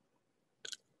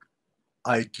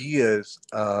ideas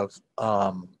of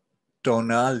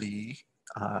Donali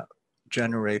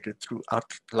generated through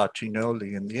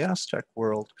Atlatinoli in the Aztec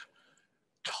world,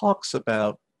 talks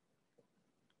about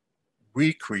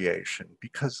recreation,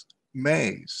 because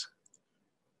maize,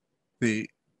 the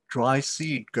dry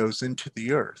seed, goes into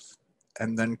the earth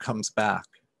and then comes back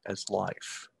as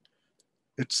life.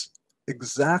 It's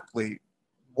exactly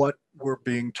what we're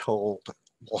being told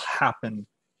will happen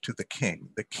to the king.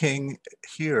 The king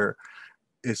here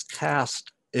is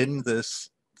cast in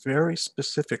this very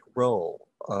specific role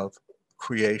of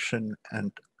creation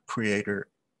and creator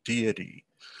deity.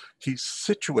 He's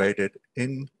situated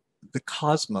in the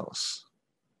cosmos.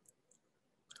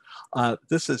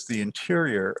 This is the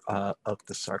interior of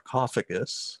the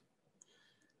sarcophagus.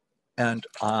 And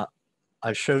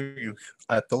I show you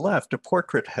at the left a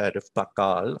portrait head of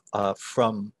Bakal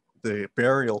from the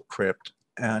burial crypt,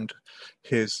 and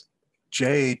his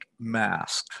jade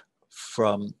mask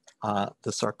from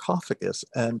the sarcophagus.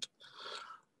 And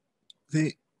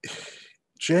the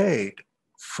jade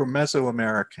for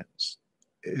Mesoamericans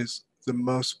is the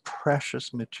most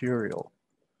precious material,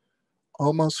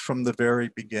 almost from the very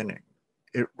beginning.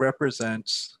 It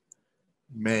represents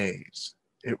maize.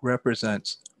 It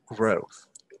represents growth.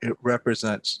 It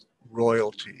represents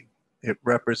royalty. It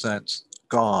represents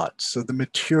God. So the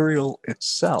material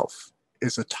itself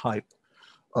is a type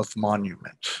of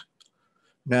monument.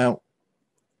 Now,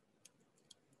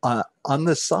 On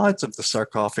the sides of the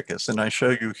sarcophagus, and I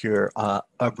show you here a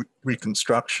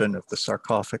reconstruction of the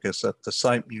sarcophagus at the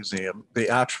Site Museum. The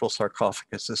actual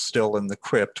sarcophagus is still in the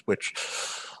crypt, which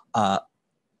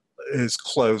is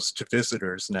closed to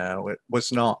visitors now. It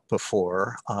was not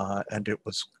before, and it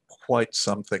was quite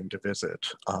something to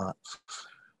visit.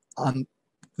 On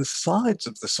the sides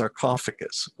of the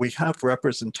sarcophagus, we have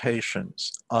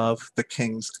representations of the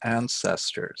king's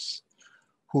ancestors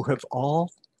who have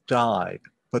all died,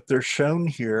 but they're shown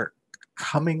here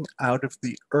coming out of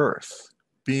the earth,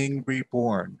 being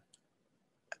reborn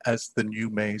as the new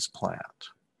maize plant.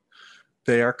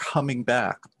 They are coming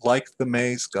back like the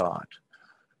maize god.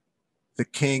 The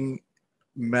king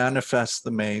manifests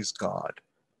the maize god.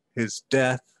 His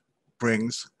death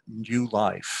brings new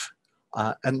life.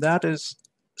 And that is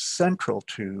central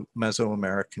to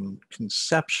Mesoamerican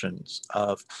conceptions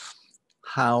of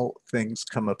how things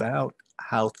come about,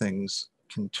 how things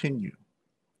continue.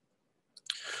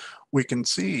 We can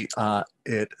see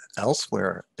it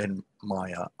elsewhere in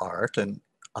Maya art, and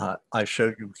I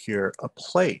show you here a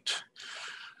plate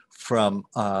from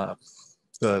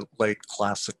the late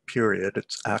classic period.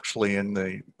 It's actually in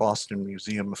the Boston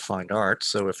Museum of Fine Arts,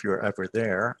 so if you're ever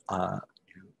there,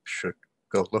 you should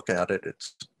go look at it.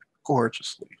 It's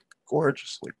gorgeously,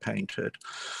 gorgeously painted.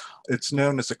 It's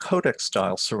known as a codex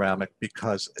style ceramic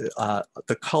because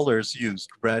the colors used,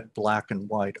 red, black, and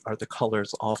white, are the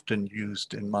colors often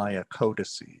used in Maya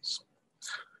codices.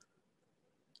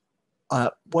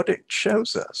 What it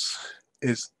shows us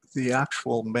is the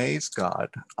actual maize god,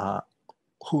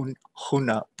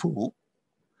 Hunahpu,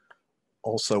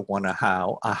 also one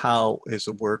ahau. Ahau is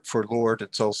a word for Lord.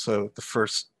 It's also the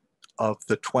first of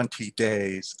the 20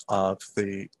 days of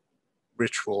the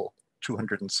ritual,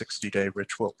 260-day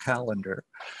ritual calendar.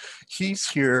 He's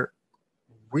here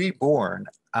reborn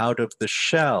out of the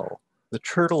shell, the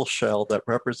turtle shell that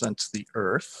represents the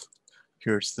earth.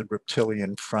 Here's the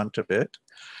reptilian front of it.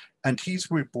 And he's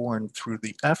reborn through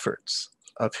the efforts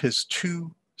of his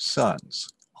two sons,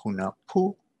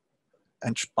 Hunahpu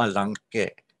and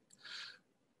Xbalanque,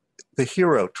 the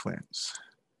hero twins.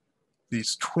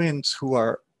 These twins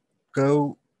who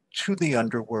go to the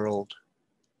underworld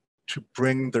to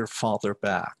bring their father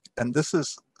back. And this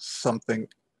is something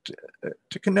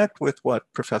to connect with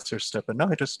what Professor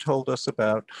Stepanidis told us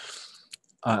about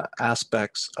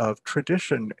aspects of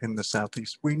tradition in the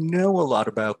Southeast. We know a lot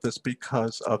about this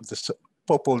because of the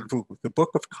Popol Vuh, the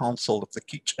Book of Council of the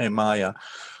Quiche Maya,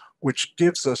 which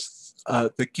gives us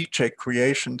the Quiche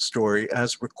creation story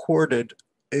as recorded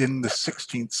in the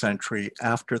 16th century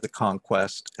after the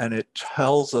conquest. And it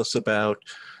tells us about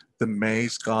the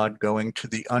maize god going to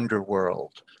the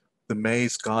underworld, the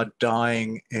maize god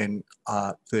dying in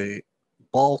the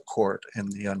ball court in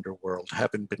the underworld,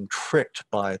 having been tricked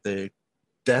by the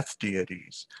death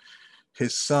deities.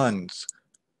 His sons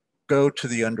go to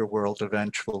the underworld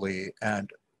eventually, and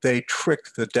they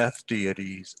trick the death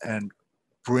deities and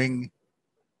bring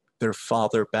their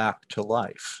father back to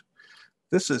life.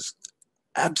 This is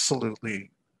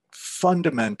absolutely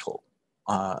fundamental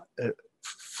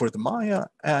for the Maya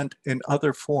and in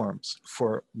other forms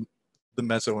for the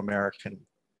Mesoamerican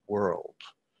world.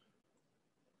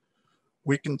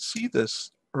 We can see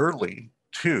this early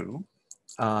too.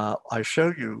 I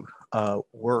show you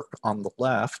work on the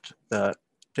left that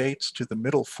dates to the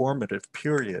Middle Formative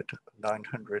period,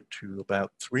 900 to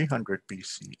about 300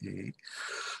 BCE.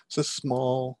 It's a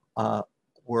small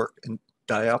work in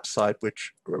diopside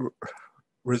which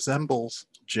resembles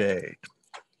jade.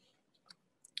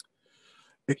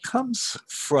 It comes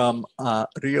from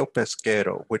Rio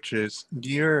Pesquero, which is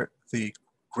near the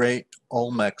great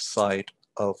Olmec site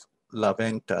of La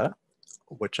Venta,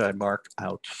 which I mark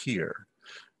out here.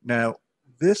 Now,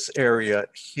 this area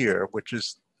here, which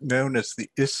is known as the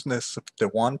Isthmus of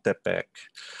Tehuantepec,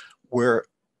 where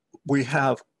we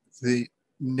have the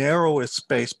narrowest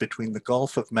space between the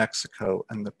Gulf of Mexico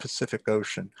and the Pacific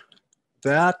Ocean,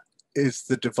 that is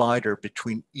the divider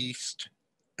between East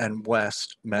and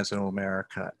West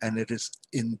Mesoamerica. And it is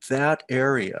in that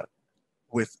area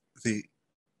with the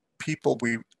people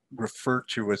we refer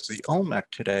to as the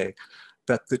Olmec today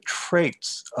that the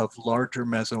traits of larger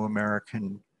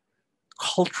Mesoamerican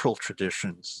cultural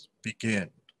traditions begin.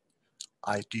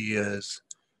 Ideas,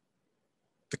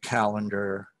 the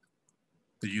calendar,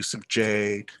 the use of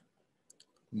jade,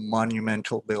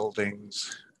 monumental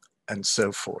buildings, and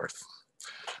so forth.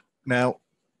 Now,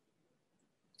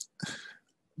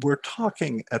 we're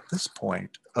talking at this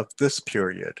point of this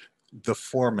period, the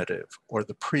formative or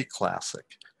the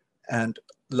pre-classic, and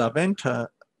La Venta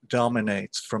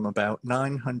dominates from about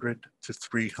 900 to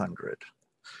 300.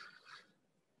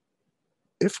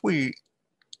 If we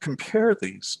compare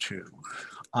these two,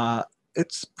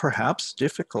 it's perhaps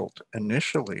difficult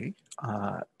initially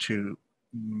to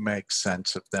make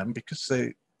sense of them because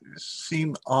they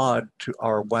seem odd to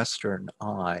our Western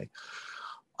eye.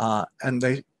 And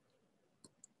they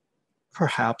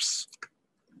perhaps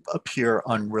appear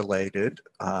unrelated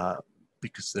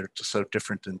because they're just so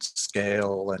different in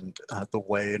scale and the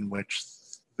way in which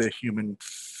the human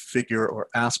figure or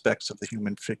aspects of the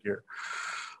human figure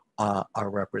are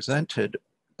represented.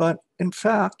 But in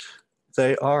fact,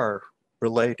 they are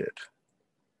related.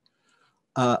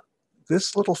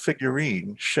 This little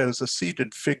figurine shows a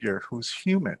seated figure who's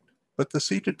human, but the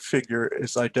seated figure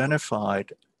is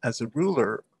identified as a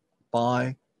ruler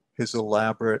by his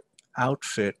elaborate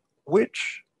outfit,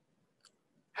 which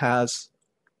has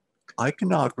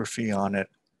iconography on it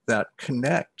that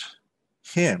connect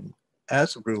him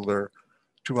as ruler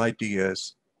to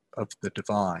ideas of the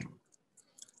divine.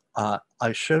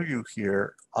 I show you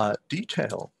here a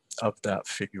detail of that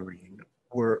figurine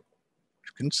where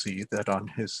you can see that on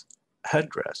his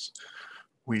headdress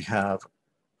we have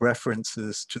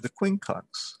references to the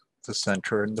quincunx, the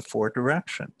center and the four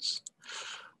directions.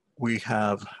 We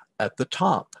have at the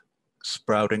top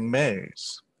sprouting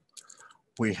maize.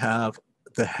 We have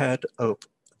the head of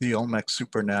the Olmec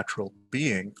supernatural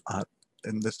being,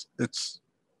 and this, it's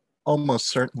almost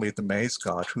certainly the maize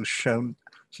god, who's shown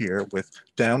here with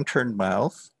downturned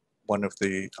mouth, one of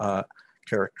the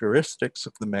characteristics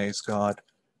of the maize god,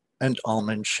 and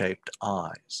almond-shaped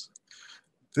eyes.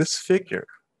 This figure,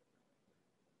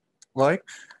 like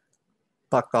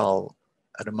Pakal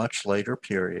at a much later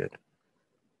period,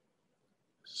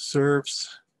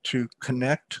 serves to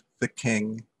connect the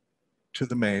king to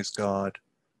the maize god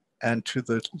and to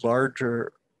the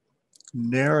larger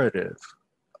narrative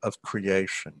of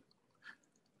creation,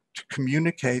 to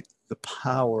communicate the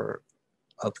power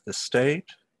of the state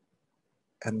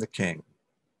and the king.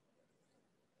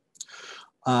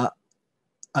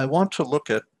 I want to look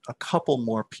at a couple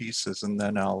more pieces and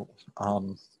then I'll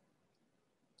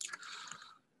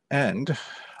end.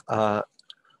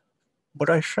 What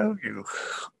I show you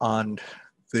on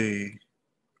the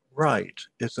right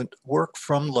is a work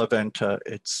from La Venta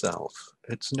itself.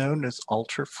 It's known as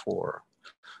Altar 4.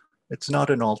 It's not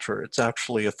an altar, it's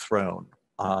actually a throne.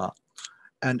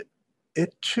 And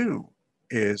it too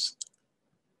is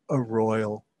a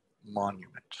royal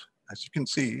monument. As you can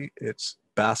see, it's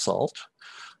basalt,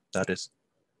 that is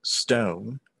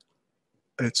stone.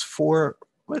 It's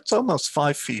almost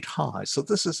 5 feet high. So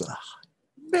this is a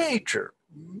major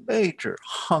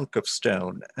hunk of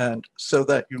stone. And so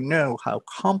that you know how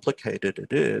complicated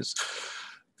it is,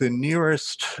 the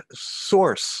nearest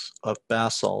source of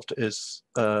basalt is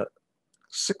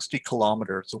 60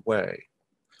 kilometers away.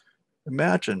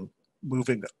 Imagine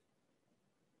moving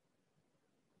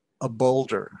a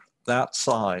boulder that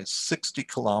size, 60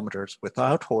 kilometers,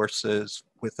 without horses,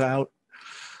 without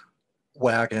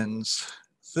wagons.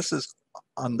 This is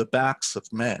on the backs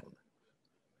of men.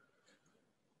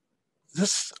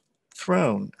 This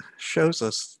throne shows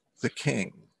us the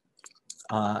king,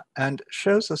 and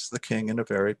shows us the king in a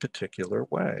very particular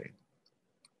way.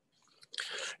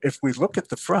 If we look at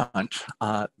the front,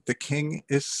 the king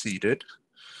is seated,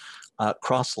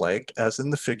 cross-legged, as in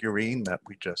the figurine that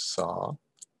we just saw.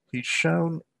 He's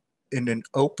shown in an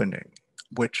opening,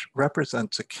 which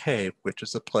represents a cave, which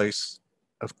is a place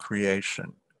of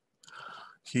creation.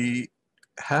 He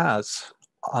has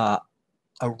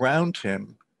around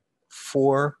him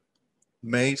 4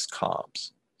 maize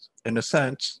cobs. In a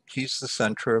sense, he's the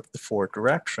center of the 4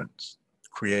 directions,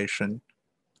 creation.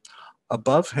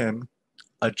 Above him,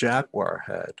 a jaguar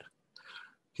head.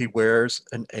 He wears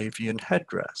an avian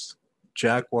headdress.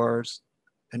 Jaguars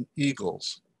and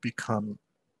eagles become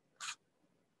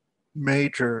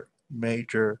major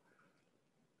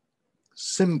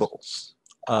symbols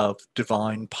of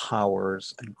divine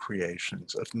powers and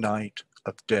creations, of night,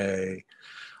 of day,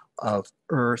 of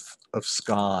earth, of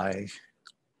sky.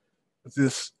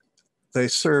 They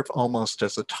serve almost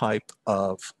as a type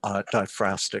of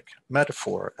diphrastic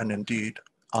metaphor. And indeed,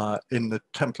 in the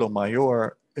Templo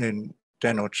Mayor in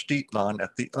Tenochtitlan,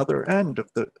 at the other end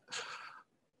of the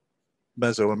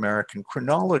Mesoamerican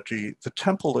chronology, the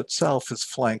temple itself is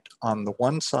flanked on the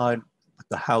one side with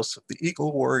the house of the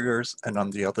eagle warriors, and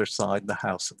on the other side, the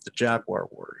house of the jaguar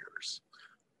warriors.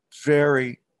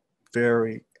 Very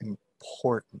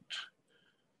important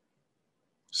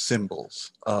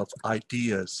symbols of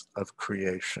ideas of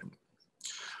creation.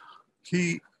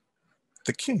 The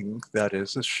king, that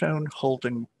is shown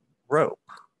holding rope.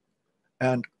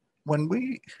 And when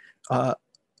we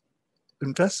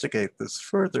investigate this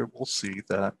further, we'll see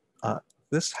that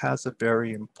this has a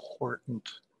very important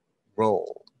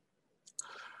role.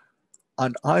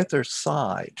 On either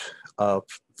side of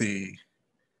the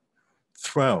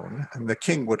throne, and the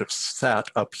king would have sat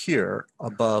up here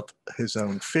above his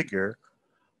own figure,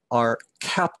 are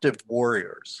captive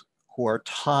warriors who are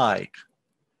tied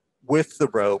with the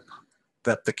rope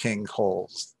that the king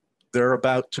holds. They're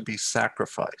about to be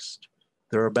sacrificed.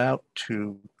 They're about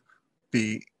to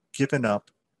be given up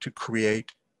to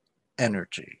create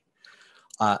energy,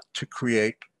 to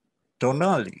create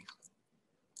donali.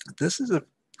 This is a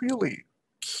really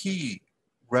key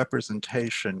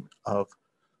representation of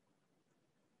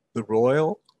the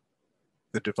royal,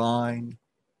 the divine,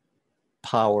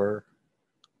 power,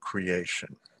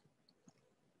 creation.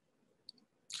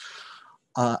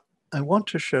 I want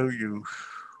to show you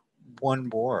one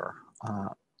more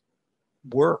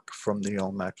work from the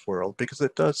Olmec world, because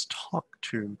it does talk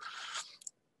to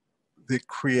the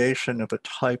creation of a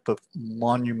type of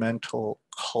monumental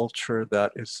culture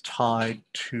that is tied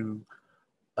to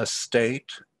a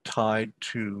state, tied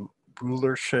to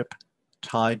rulership,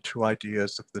 tied to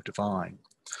ideas of the divine.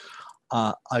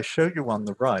 I show you on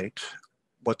the right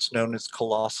what's known as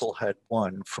Colossal Head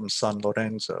 1 from San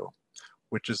Lorenzo,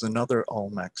 which is another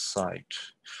Olmec site.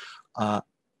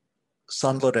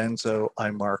 San Lorenzo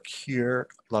I mark here,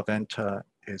 La Venta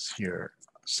is here.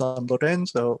 San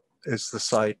Lorenzo is the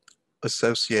site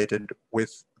associated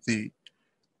with the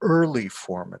early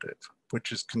formative,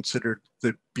 which is considered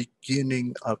the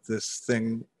beginning of this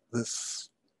thing, this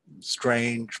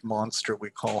strange monster we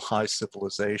call high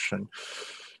civilization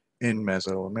in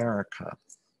Mesoamerica.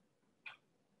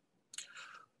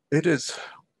 It is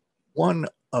one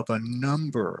of a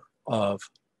number of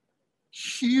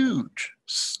huge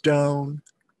stone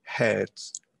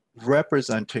heads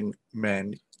representing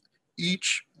men,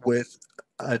 each with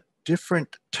a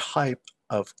different type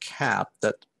of cap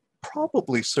that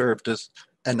probably served as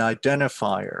an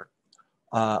identifier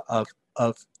of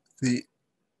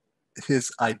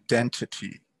his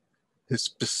identity, his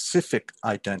specific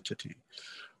identity.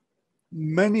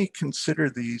 Many consider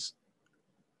these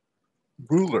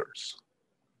rulers.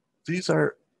 These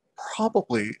are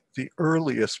probably the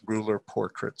earliest ruler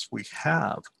portraits we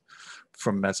have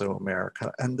from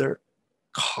Mesoamerica, and they're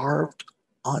carved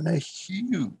on a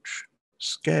huge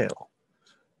scale.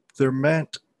 They're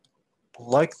meant,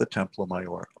 like the Templo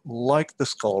Mayor, like the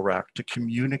skull rack, to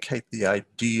communicate the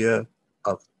idea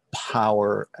of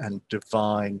power and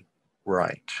divine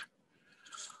right.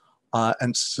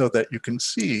 And so that you can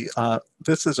see,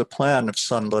 this is a plan of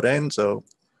San Lorenzo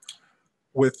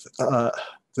with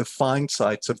the find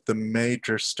sites of the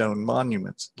major stone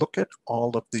monuments. Look at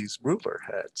all of these ruler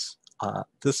heads.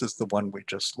 This is the one we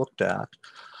just looked at.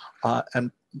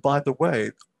 And by the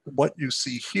way, what you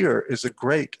see here is a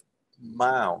great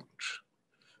mound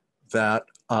that,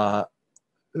 what,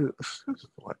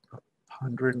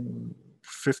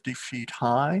 150 feet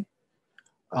high?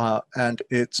 And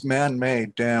it's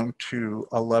man-made down to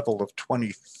a level of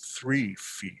 23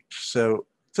 feet. So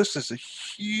this is a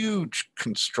huge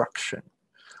construction,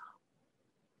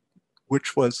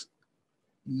 which was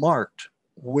marked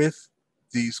with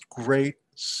these great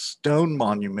stone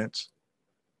monuments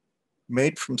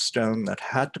made from stone that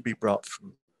had to be brought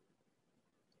from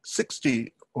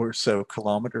 60 or so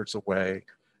kilometers away,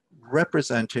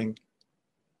 representing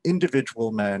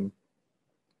individual men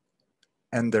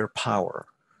and their power.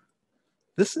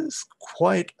 This is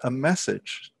quite a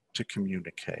message to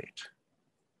communicate.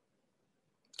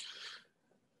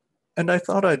 And I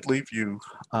thought I'd leave you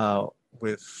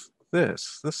with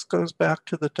this. This goes back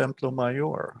to the Templo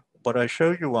Mayor. What I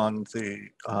show you on the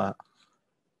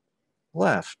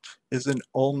left is an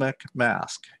Olmec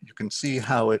mask. You can see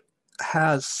how it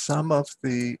has some of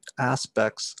the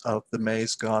aspects of the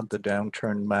maize god, the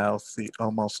downturned mouth, the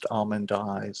almost almond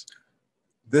eyes.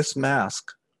 This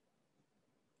mask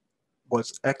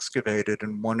was excavated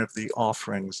in one of the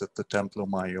offerings at the Templo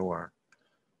Mayor.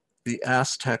 The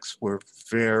Aztecs were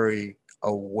very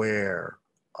aware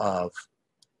of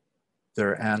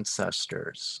their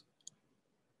ancestors.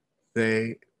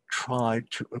 They tried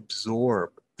to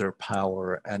absorb their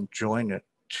power and join it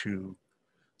to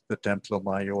the Templo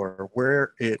Mayor,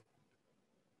 where it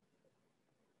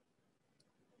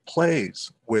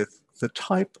plays with the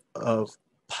type of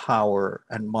power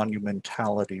and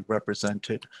monumentality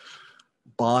represented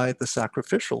by the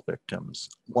sacrificial victims,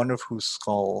 one of whose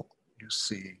skull you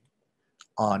see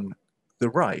on the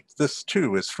right. This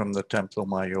too is from the Templo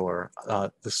Mayor,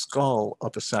 the skull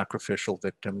of a sacrificial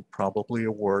victim, probably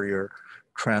a warrior,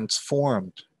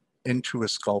 transformed into a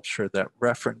sculpture that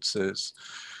references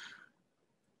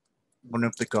one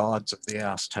of the gods of the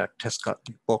Aztec,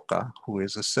 Tezcatlipoca, who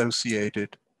is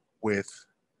associated with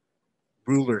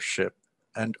rulership,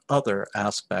 and other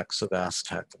aspects of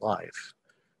Aztec life.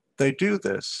 They do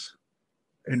this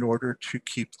in order to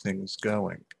keep things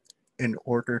going, in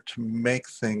order to make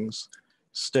things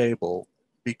stable,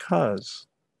 because,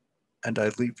 and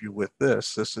I leave you with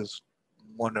this is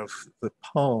one of the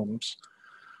poems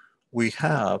we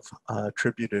have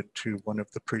attributed to one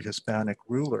of the pre-Hispanic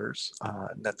rulers,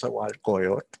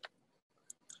 Netzahualcoyotl,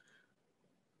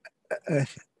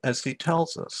 as he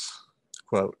tells us,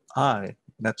 quote, I,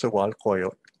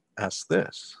 Netzahualcoyotl, ask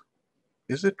this,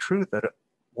 is it true that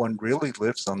one really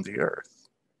lives on the earth?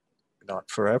 Not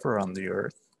forever on the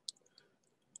earth,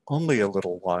 only a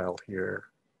little while here.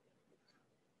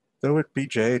 Though it be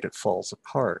jade, it falls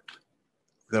apart.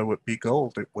 Though it be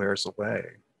gold, it wears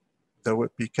away. Though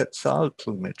it be quetzal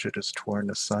plumage, it is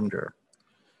torn asunder.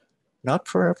 Not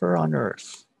forever on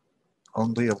earth,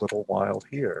 only a little while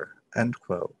here, end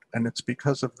quote. And it's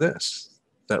because of this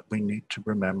that we need to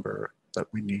remember, that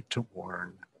we need to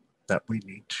warn, that we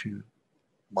need to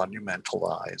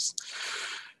monumentalize.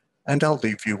 And I'll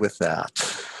leave you with that.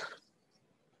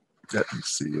 Let me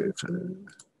see if...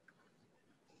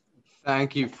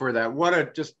 Thank you for that. What a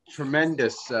just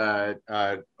tremendous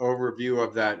overview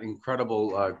of that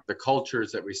incredible, the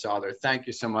cultures that we saw there. Thank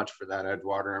you so much for that,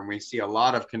 Eduardo. And we see a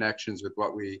lot of connections with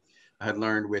what we had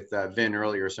learned with Vin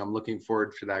earlier. So I'm looking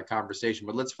forward to that conversation.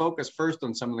 But let's focus first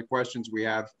on some of the questions we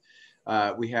have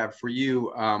for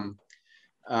you.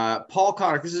 Paul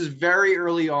Connick, this is very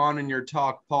early on in your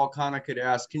talk. Paul Connick had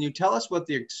asked, can you tell us what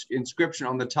the inscription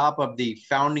on the top of the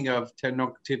founding of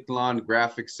Tenochtitlan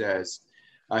graphic says?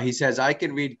 He says, I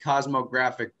can read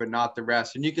cosmographic, but not the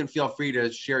rest. And you can feel free to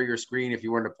share your screen if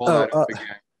you want to pull that up again.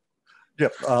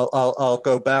 Yep, I'll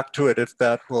go back to it if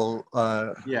that will,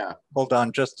 yeah. Hold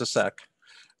on just a sec,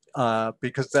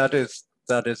 because that is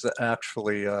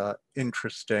actually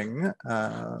interesting.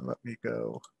 Let me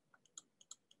go.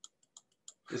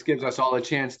 This gives us all a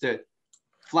chance to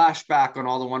flash back on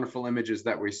all the wonderful images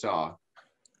that we saw.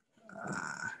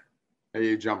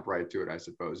 You jump right to it, I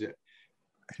suppose, yeah.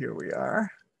 Here we are.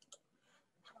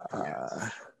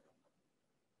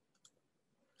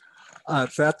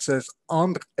 That says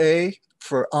André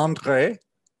for André,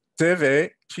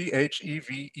 Thevet, Thevet,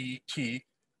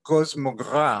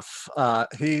 cosmographe.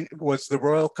 He was the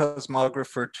royal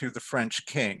cosmographer to the French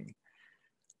king.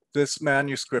 This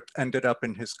manuscript ended up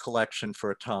in his collection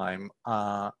for a time,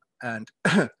 and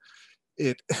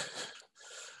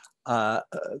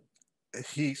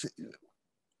he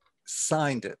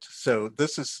signed it. So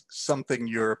this is something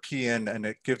European, and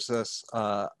it gives us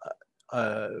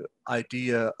an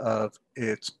idea of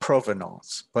its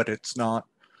provenance, but it's not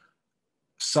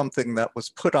something that was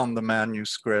put on the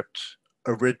manuscript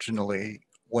originally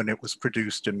when it was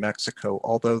produced in Mexico.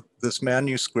 Although this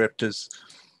manuscript is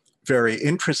very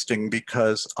interesting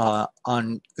because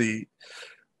on the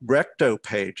recto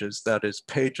pages, that is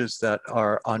pages that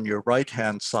are on your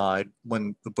right-hand side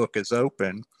when the book is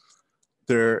open,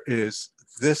 there is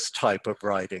this type of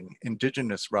writing,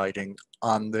 indigenous writing,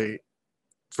 on the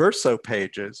verso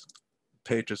pages,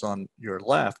 pages on your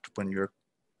left when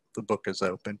the book is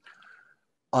open.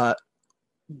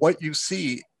 What you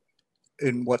see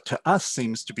in what to us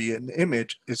seems to be an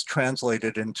image is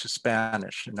translated into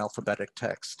Spanish in alphabetic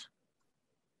text.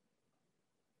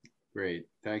 Great,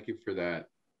 thank you for that.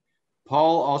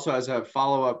 Paul also has a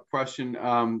follow-up question.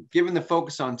 Given the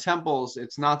focus on temples,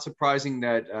 it's not surprising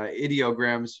that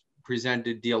ideograms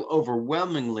presented deal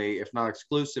overwhelmingly, if not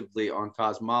exclusively, on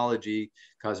cosmology,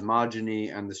 cosmogony,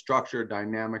 and the structure,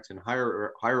 dynamics, and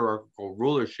hierarchical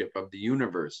rulership of the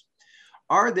universe.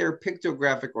 Are there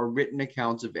pictographic or written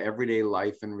accounts of everyday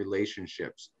life and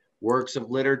relationships? Works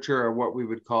of literature are what we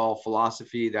would call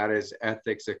philosophy, that is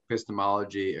ethics,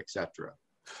 epistemology, etc.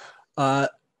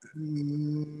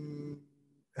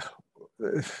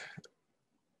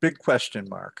 Big question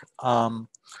mark.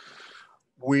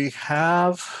 We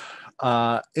have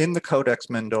in the Codex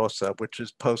Mendoza, which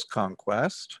is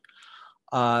post-conquest,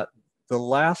 the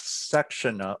last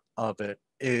section of it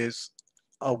is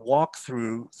a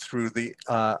walkthrough through the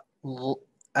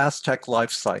Aztec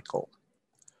life cycle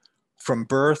from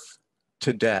birth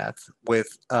to death,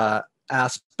 with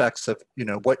aspects of, you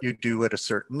know, what you do at a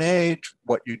certain age,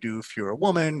 what you do if you're a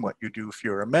woman, what you do if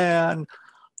you're a man,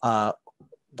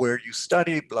 where you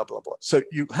study, blah, blah, blah. So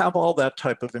you have all that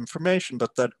type of information,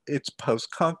 but that it's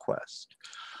post-conquest.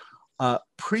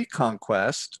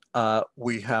 Pre-conquest,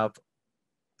 we have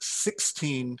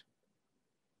 16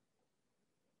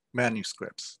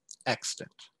 manuscripts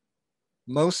extant.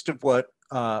 Most of what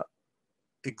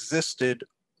existed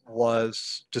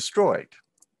was destroyed.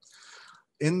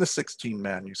 In the 16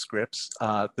 manuscripts,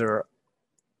 there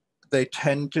they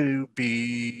tend to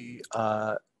be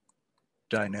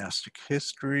dynastic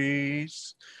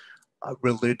histories,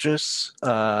 religious,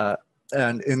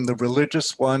 and in the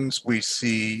religious ones, we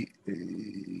see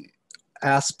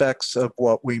aspects of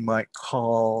what we might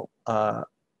call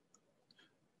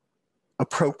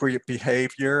appropriate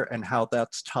behavior and how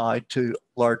that's tied to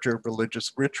larger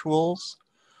religious rituals.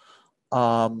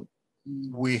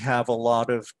 We have a lot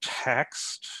of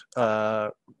text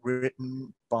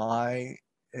written by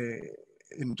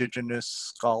indigenous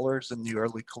scholars in the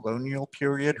early colonial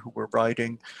period who were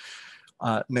writing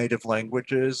native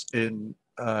languages in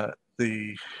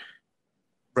the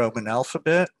Roman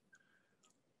alphabet,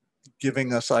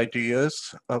 giving us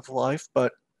ideas of life,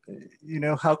 but you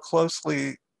know, how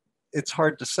closely, it's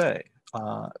hard to say.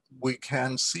 We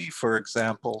can see, for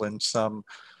example, in some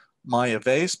Maya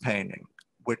vase painting,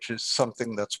 which is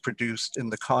something that's produced in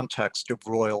the context of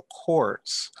royal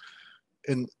courts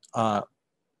in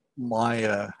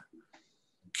Maya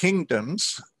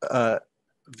kingdoms,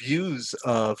 views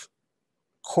of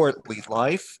courtly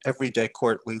life, everyday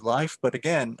courtly life. But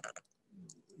again,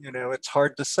 you know, it's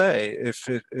hard to say if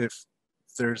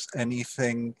there's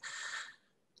anything.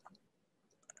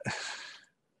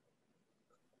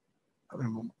 I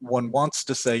mean, one wants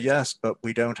to say yes, but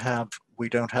we don't have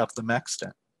the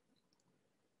extant.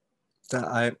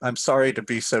 I'm sorry to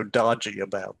be so dodgy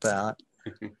about that.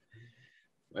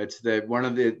 It's one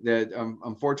of the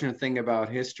unfortunate thing about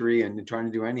history and trying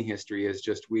to do any history is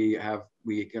just we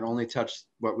can only touch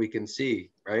what we can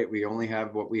see, right? We only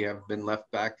have what we have been left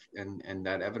back and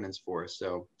that evidence for us.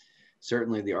 So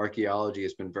certainly the archaeology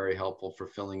has been very helpful for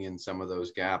filling in some of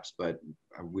those gaps, but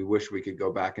we wish we could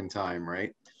go back in time,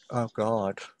 right? Oh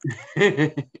God.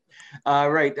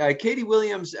 Right. Katie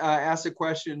Williams asked a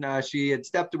question. She had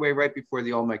stepped away right before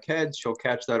the Olmec heads. She'll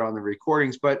catch that on the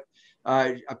recordings, but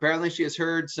apparently she has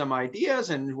heard some ideas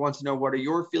and wants to know what are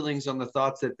your feelings on the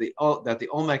thoughts that the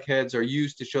Olmec heads are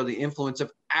used to show the influence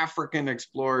of African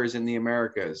explorers in the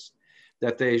Americas,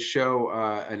 that they show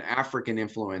an African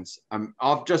influence.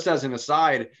 Just as an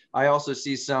aside, I also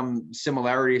see some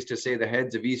similarities to, say, the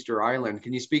heads of Easter Island.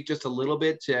 Can you speak just a little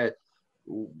bit to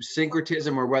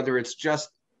syncretism or whether it's just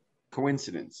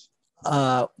coincidence?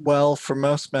 Well, for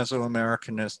most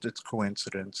Mesoamericanists, it's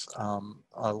coincidence.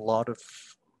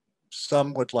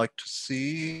 Some would like to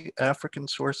see African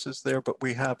sources there, but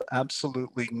we have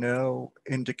absolutely no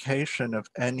indication of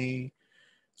any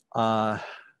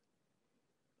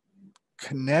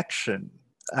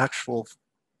actual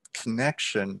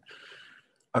connection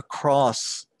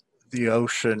across the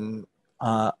ocean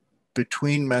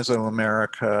between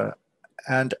Mesoamerica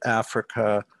and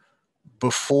Africa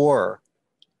before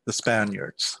the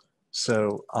Spaniards.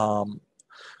 So,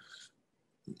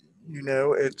 you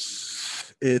know,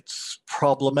 it's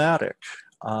problematic.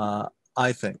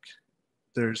 I think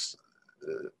there's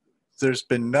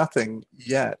been nothing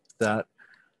yet that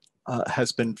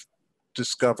has been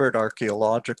discovered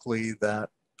archaeologically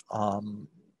that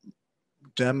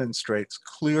demonstrates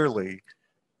clearly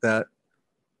that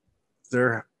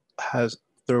there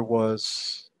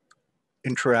was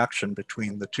interaction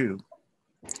between the two.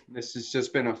 This has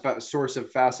just been a source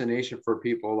of fascination for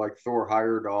people like Thor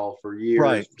Heyerdahl for years,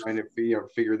 right, trying to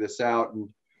figure this out. And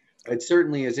it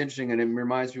certainly is interesting. And it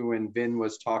reminds me when Vin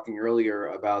was talking earlier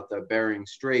about the Bering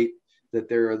Strait, that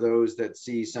there are those that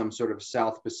see some sort of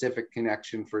South Pacific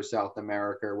connection for South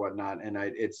America or whatnot. And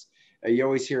you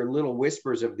always hear little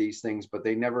whispers of these things, but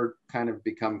they never kind of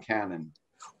become canon.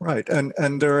 Right.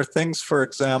 And there are things, for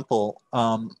example,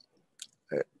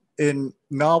 in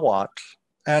Nahuatl,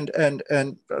 and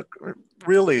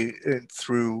really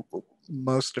through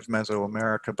most of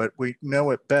Mesoamerica, but we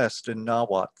know it best in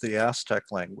Nahuatl, the Aztec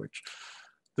language.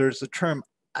 There's a term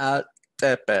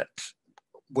atepet,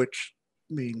 which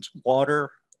means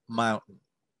water, mountain.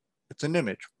 It's an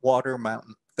image, water,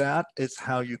 mountain. That is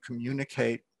how you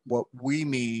communicate what we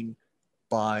mean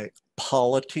by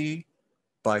polity,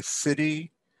 by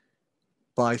city,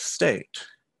 by state.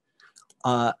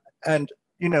 And,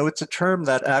 you know, it's a term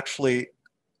that actually,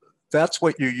 that's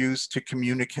what you use to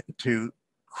communicate, to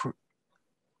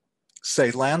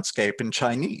say landscape in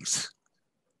Chinese.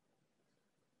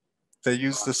 They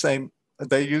use the same,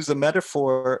 they use a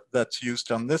metaphor that's used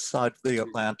on this side of the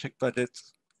Atlantic, but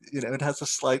it's, you know, it has a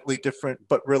slightly different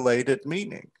but related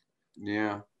meaning.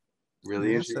 Yeah,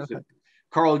 really interesting. So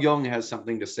Carl Jung has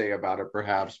something to say about it,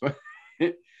 perhaps. But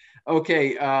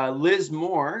okay, Liz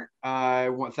Moore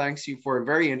thanks you for a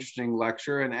very interesting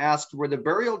lecture and asked, were the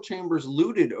burial chambers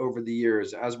looted over the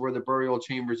years, as were the burial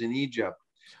chambers in Egypt?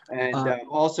 And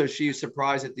also, she's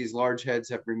surprised that these large heads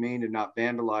have remained and not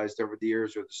vandalized over the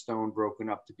years, or the stone broken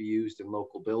up to be used in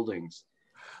local buildings.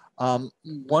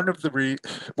 One of the,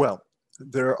 well,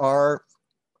 there are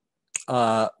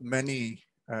many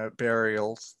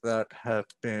burials that have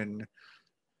been,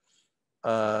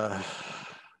 how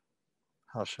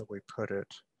shall we put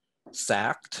it,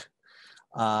 sacked.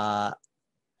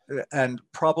 And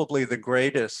probably the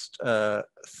greatest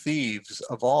thieves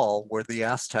of all were the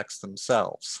Aztecs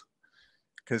themselves,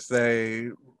 because they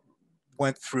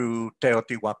went through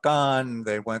Teotihuacan,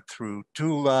 they went through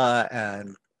Tula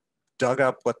and dug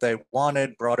up what they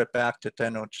wanted, brought it back to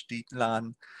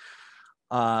Tenochtitlan.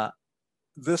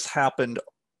 This happened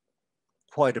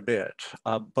quite a bit,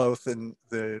 both in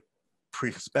the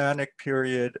pre-Hispanic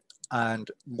period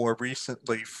and more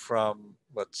recently from,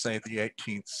 let's say, the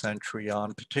 18th century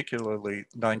on, particularly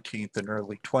 19th and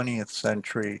early 20th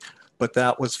century. But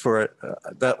that was for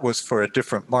a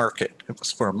different market. It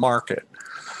was for a market.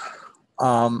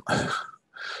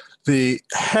 The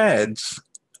heads,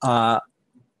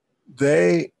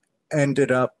 they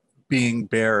ended up being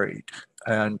buried,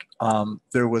 and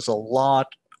there was a lot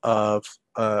of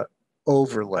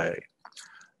overlay.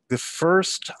 The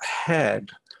first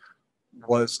head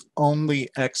was only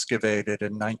excavated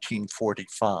in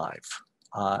 1945,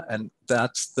 and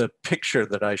that's the picture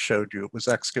that I showed you. It was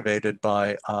excavated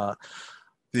by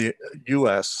the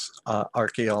US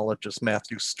archaeologist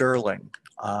Matthew Sterling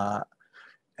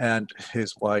and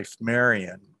his wife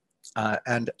Marion.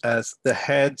 And as the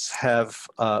heads have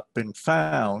been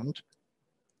found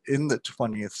in the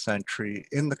 20th century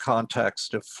in the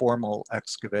context of formal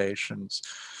excavations,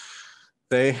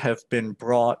 they have been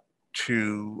brought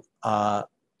to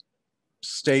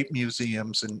state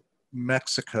museums in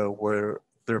Mexico where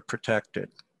they're protected.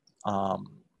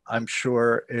 I'm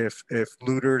sure if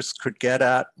looters could get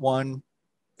at one,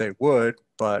 they would,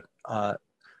 but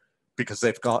because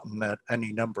they've gotten at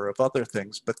any number of other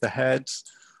things. But the heads,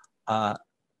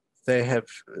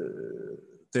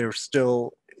 they're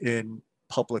still in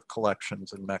public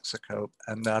collections in Mexico,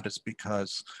 and that is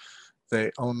because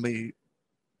they only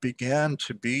began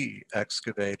to be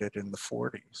excavated in the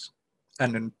 40s.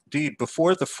 And indeed,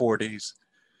 before the 40s,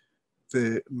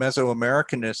 the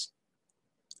Mesoamericanists,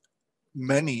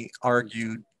 many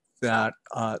argued that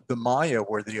the Maya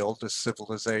were the oldest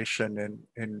civilization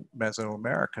in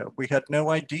Mesoamerica. We had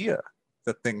no idea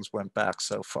that things went back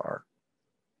so far.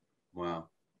 Wow.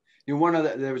 You know,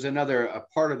 there was a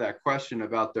part of that question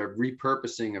about the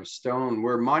repurposing of stone.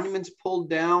 Were monuments pulled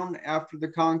down after the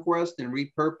conquest and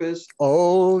repurposed?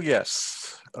 Oh,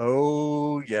 yes.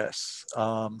 Oh, yes.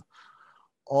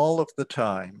 All of the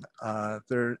time.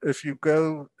 If you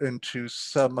go into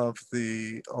some of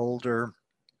the older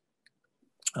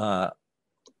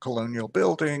colonial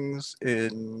buildings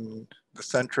in the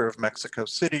center of Mexico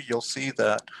City, you'll see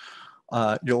that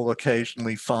you'll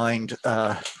occasionally find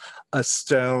a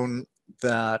stone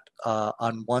that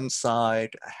on one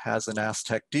side has an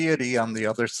Aztec deity, on the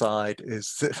other side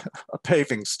is a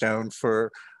paving stone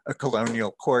for a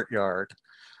colonial courtyard.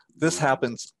 This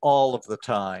happens all of the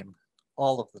time,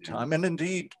 all of the time. And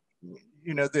indeed,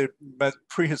 you know, the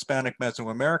pre-Hispanic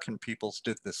Mesoamerican peoples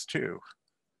did this too.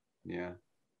 Yeah.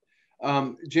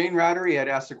 Jane Rattery had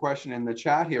asked a question in the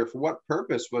chat here. For what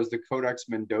purpose was the Codex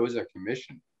Mendoza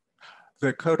commissioned?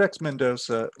 The Codex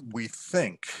Mendoza, we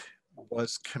think,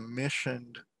 was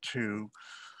commissioned to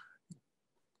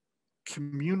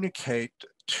communicate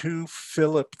to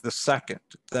Philip II,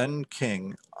 then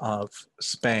King of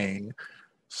Spain,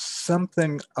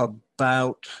 something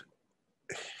about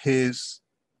his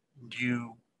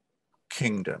new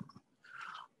kingdom.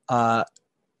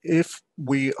 If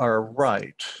we are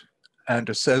right and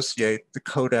associate the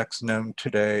codex known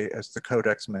today as the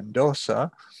Codex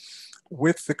Mendoza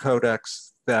with the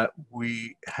codex that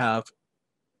we have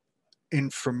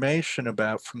information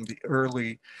about from the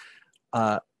early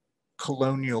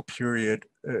colonial period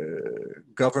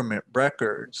government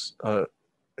records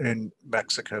in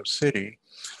Mexico City,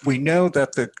 we know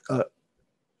that the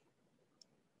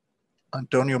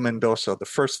Antonio Mendoza, the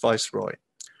first viceroy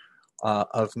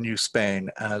of New Spain,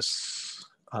 as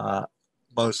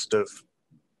most of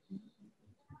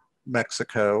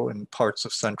Mexico and parts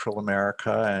of Central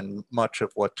America and much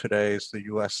of what today is the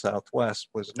US Southwest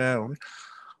was known,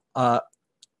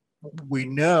 we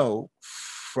know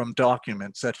from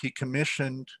documents that he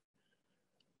commissioned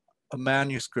a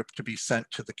manuscript to be sent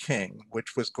to the king,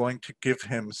 which was going to give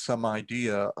him some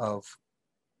idea of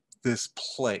this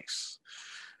place.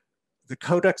 The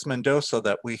Codex Mendoza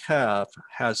that we have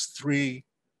has 3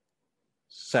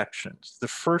 sections. The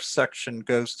first section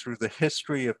goes through the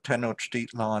history of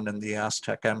Tenochtitlan and the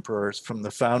Aztec emperors from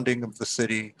the founding of the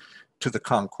city to the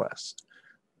conquest.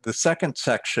 The second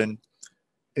section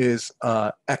is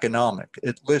economic.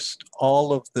 It lists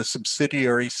all of the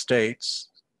subsidiary states,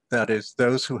 that is,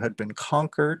 those who had been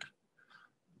conquered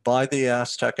by the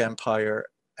Aztec Empire,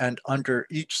 and under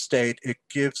each state, it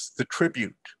gives the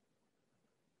tribute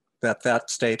that that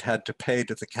state had to pay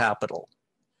to the capital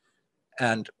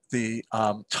and the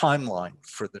timeline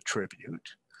for the tribute.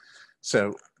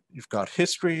 So you've got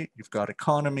history, you've got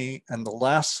economy, and the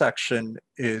last section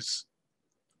is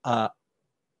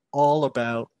all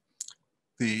about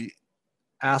the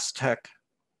Aztec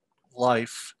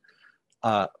life,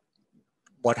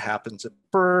 what happens at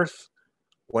birth,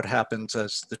 what happens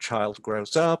as the child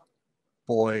grows up,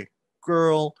 boy,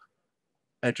 girl,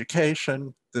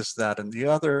 education, this, that, and the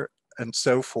other, and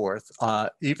so forth.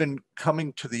 Even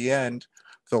coming to the end,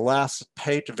 the last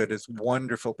page of it is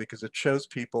wonderful because it shows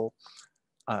people,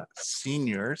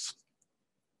 seniors,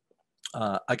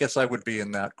 I guess I would be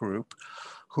in that group,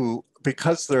 who,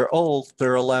 because they're old,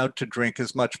 they're allowed to drink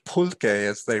as much pulque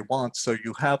as they want. So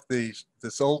you have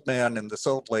this old man and this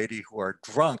old lady who are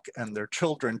drunk and their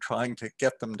children trying to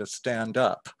get them to stand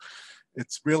up.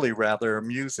 It's really rather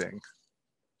amusing.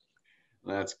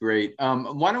 That's great.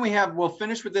 Why don't we'll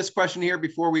finish with this question here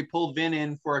before we pull Vin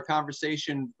in for a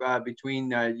conversation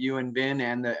between you and Vin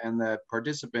and the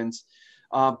participants.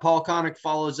 Paul Connick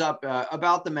follows up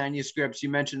about the manuscripts. You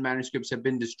mentioned manuscripts have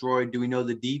been destroyed. Do we know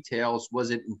the details?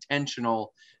 Was it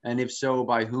intentional? And if so,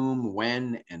 by whom,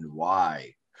 when, and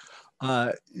why?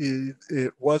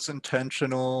 It was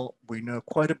intentional. We know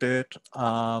quite a bit.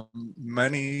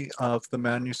 Many of the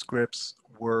manuscripts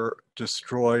were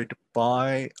destroyed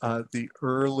by the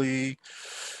early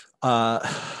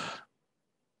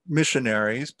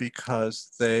missionaries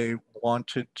because they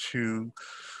wanted to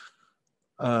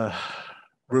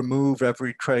remove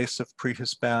every trace of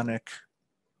pre-Hispanic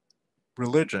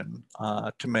religion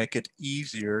to make it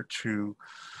easier to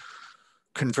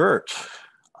convert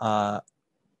the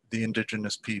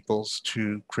indigenous peoples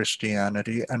to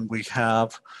Christianity. And we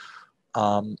have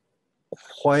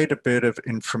quite a bit of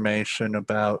information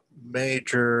about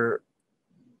major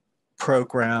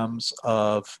programs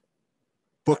of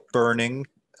book burning,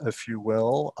 if you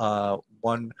will.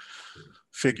 One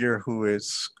figure who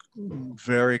is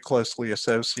very closely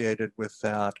associated with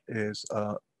that is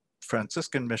a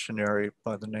Franciscan missionary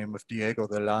by the name of Diego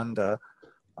de Landa,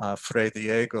 Fray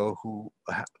Diego, who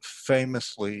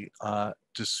famously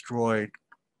destroyed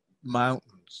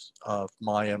mountains of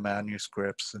Maya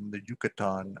manuscripts in the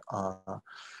Yucatan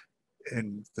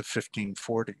in the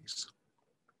 1540s.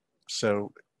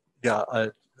 So yeah,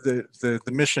 the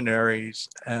missionaries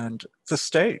and the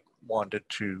state wanted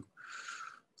to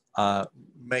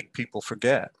make people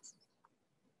forget.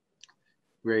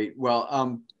 Great.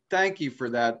 Well, thank you for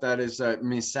that. That is, I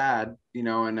mean, sad, you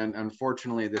know, and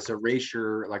unfortunately, this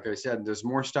erasure, like I said, there's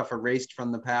more stuff erased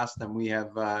from the past than we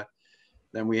have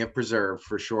preserved,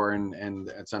 for sure. And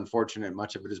it's unfortunate.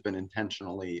 Much of it has been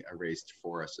intentionally erased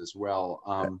for us as well.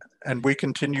 And we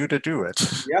continue to do it.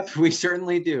 Yes, we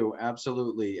certainly do.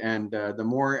 Absolutely. And the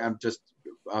more I'm just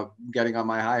getting on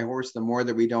my high horse, the more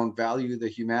that we don't value the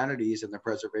humanities and the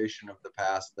preservation of the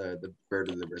past, the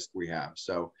greater the risk we have.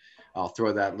 So I'll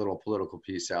throw that little political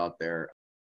piece out there.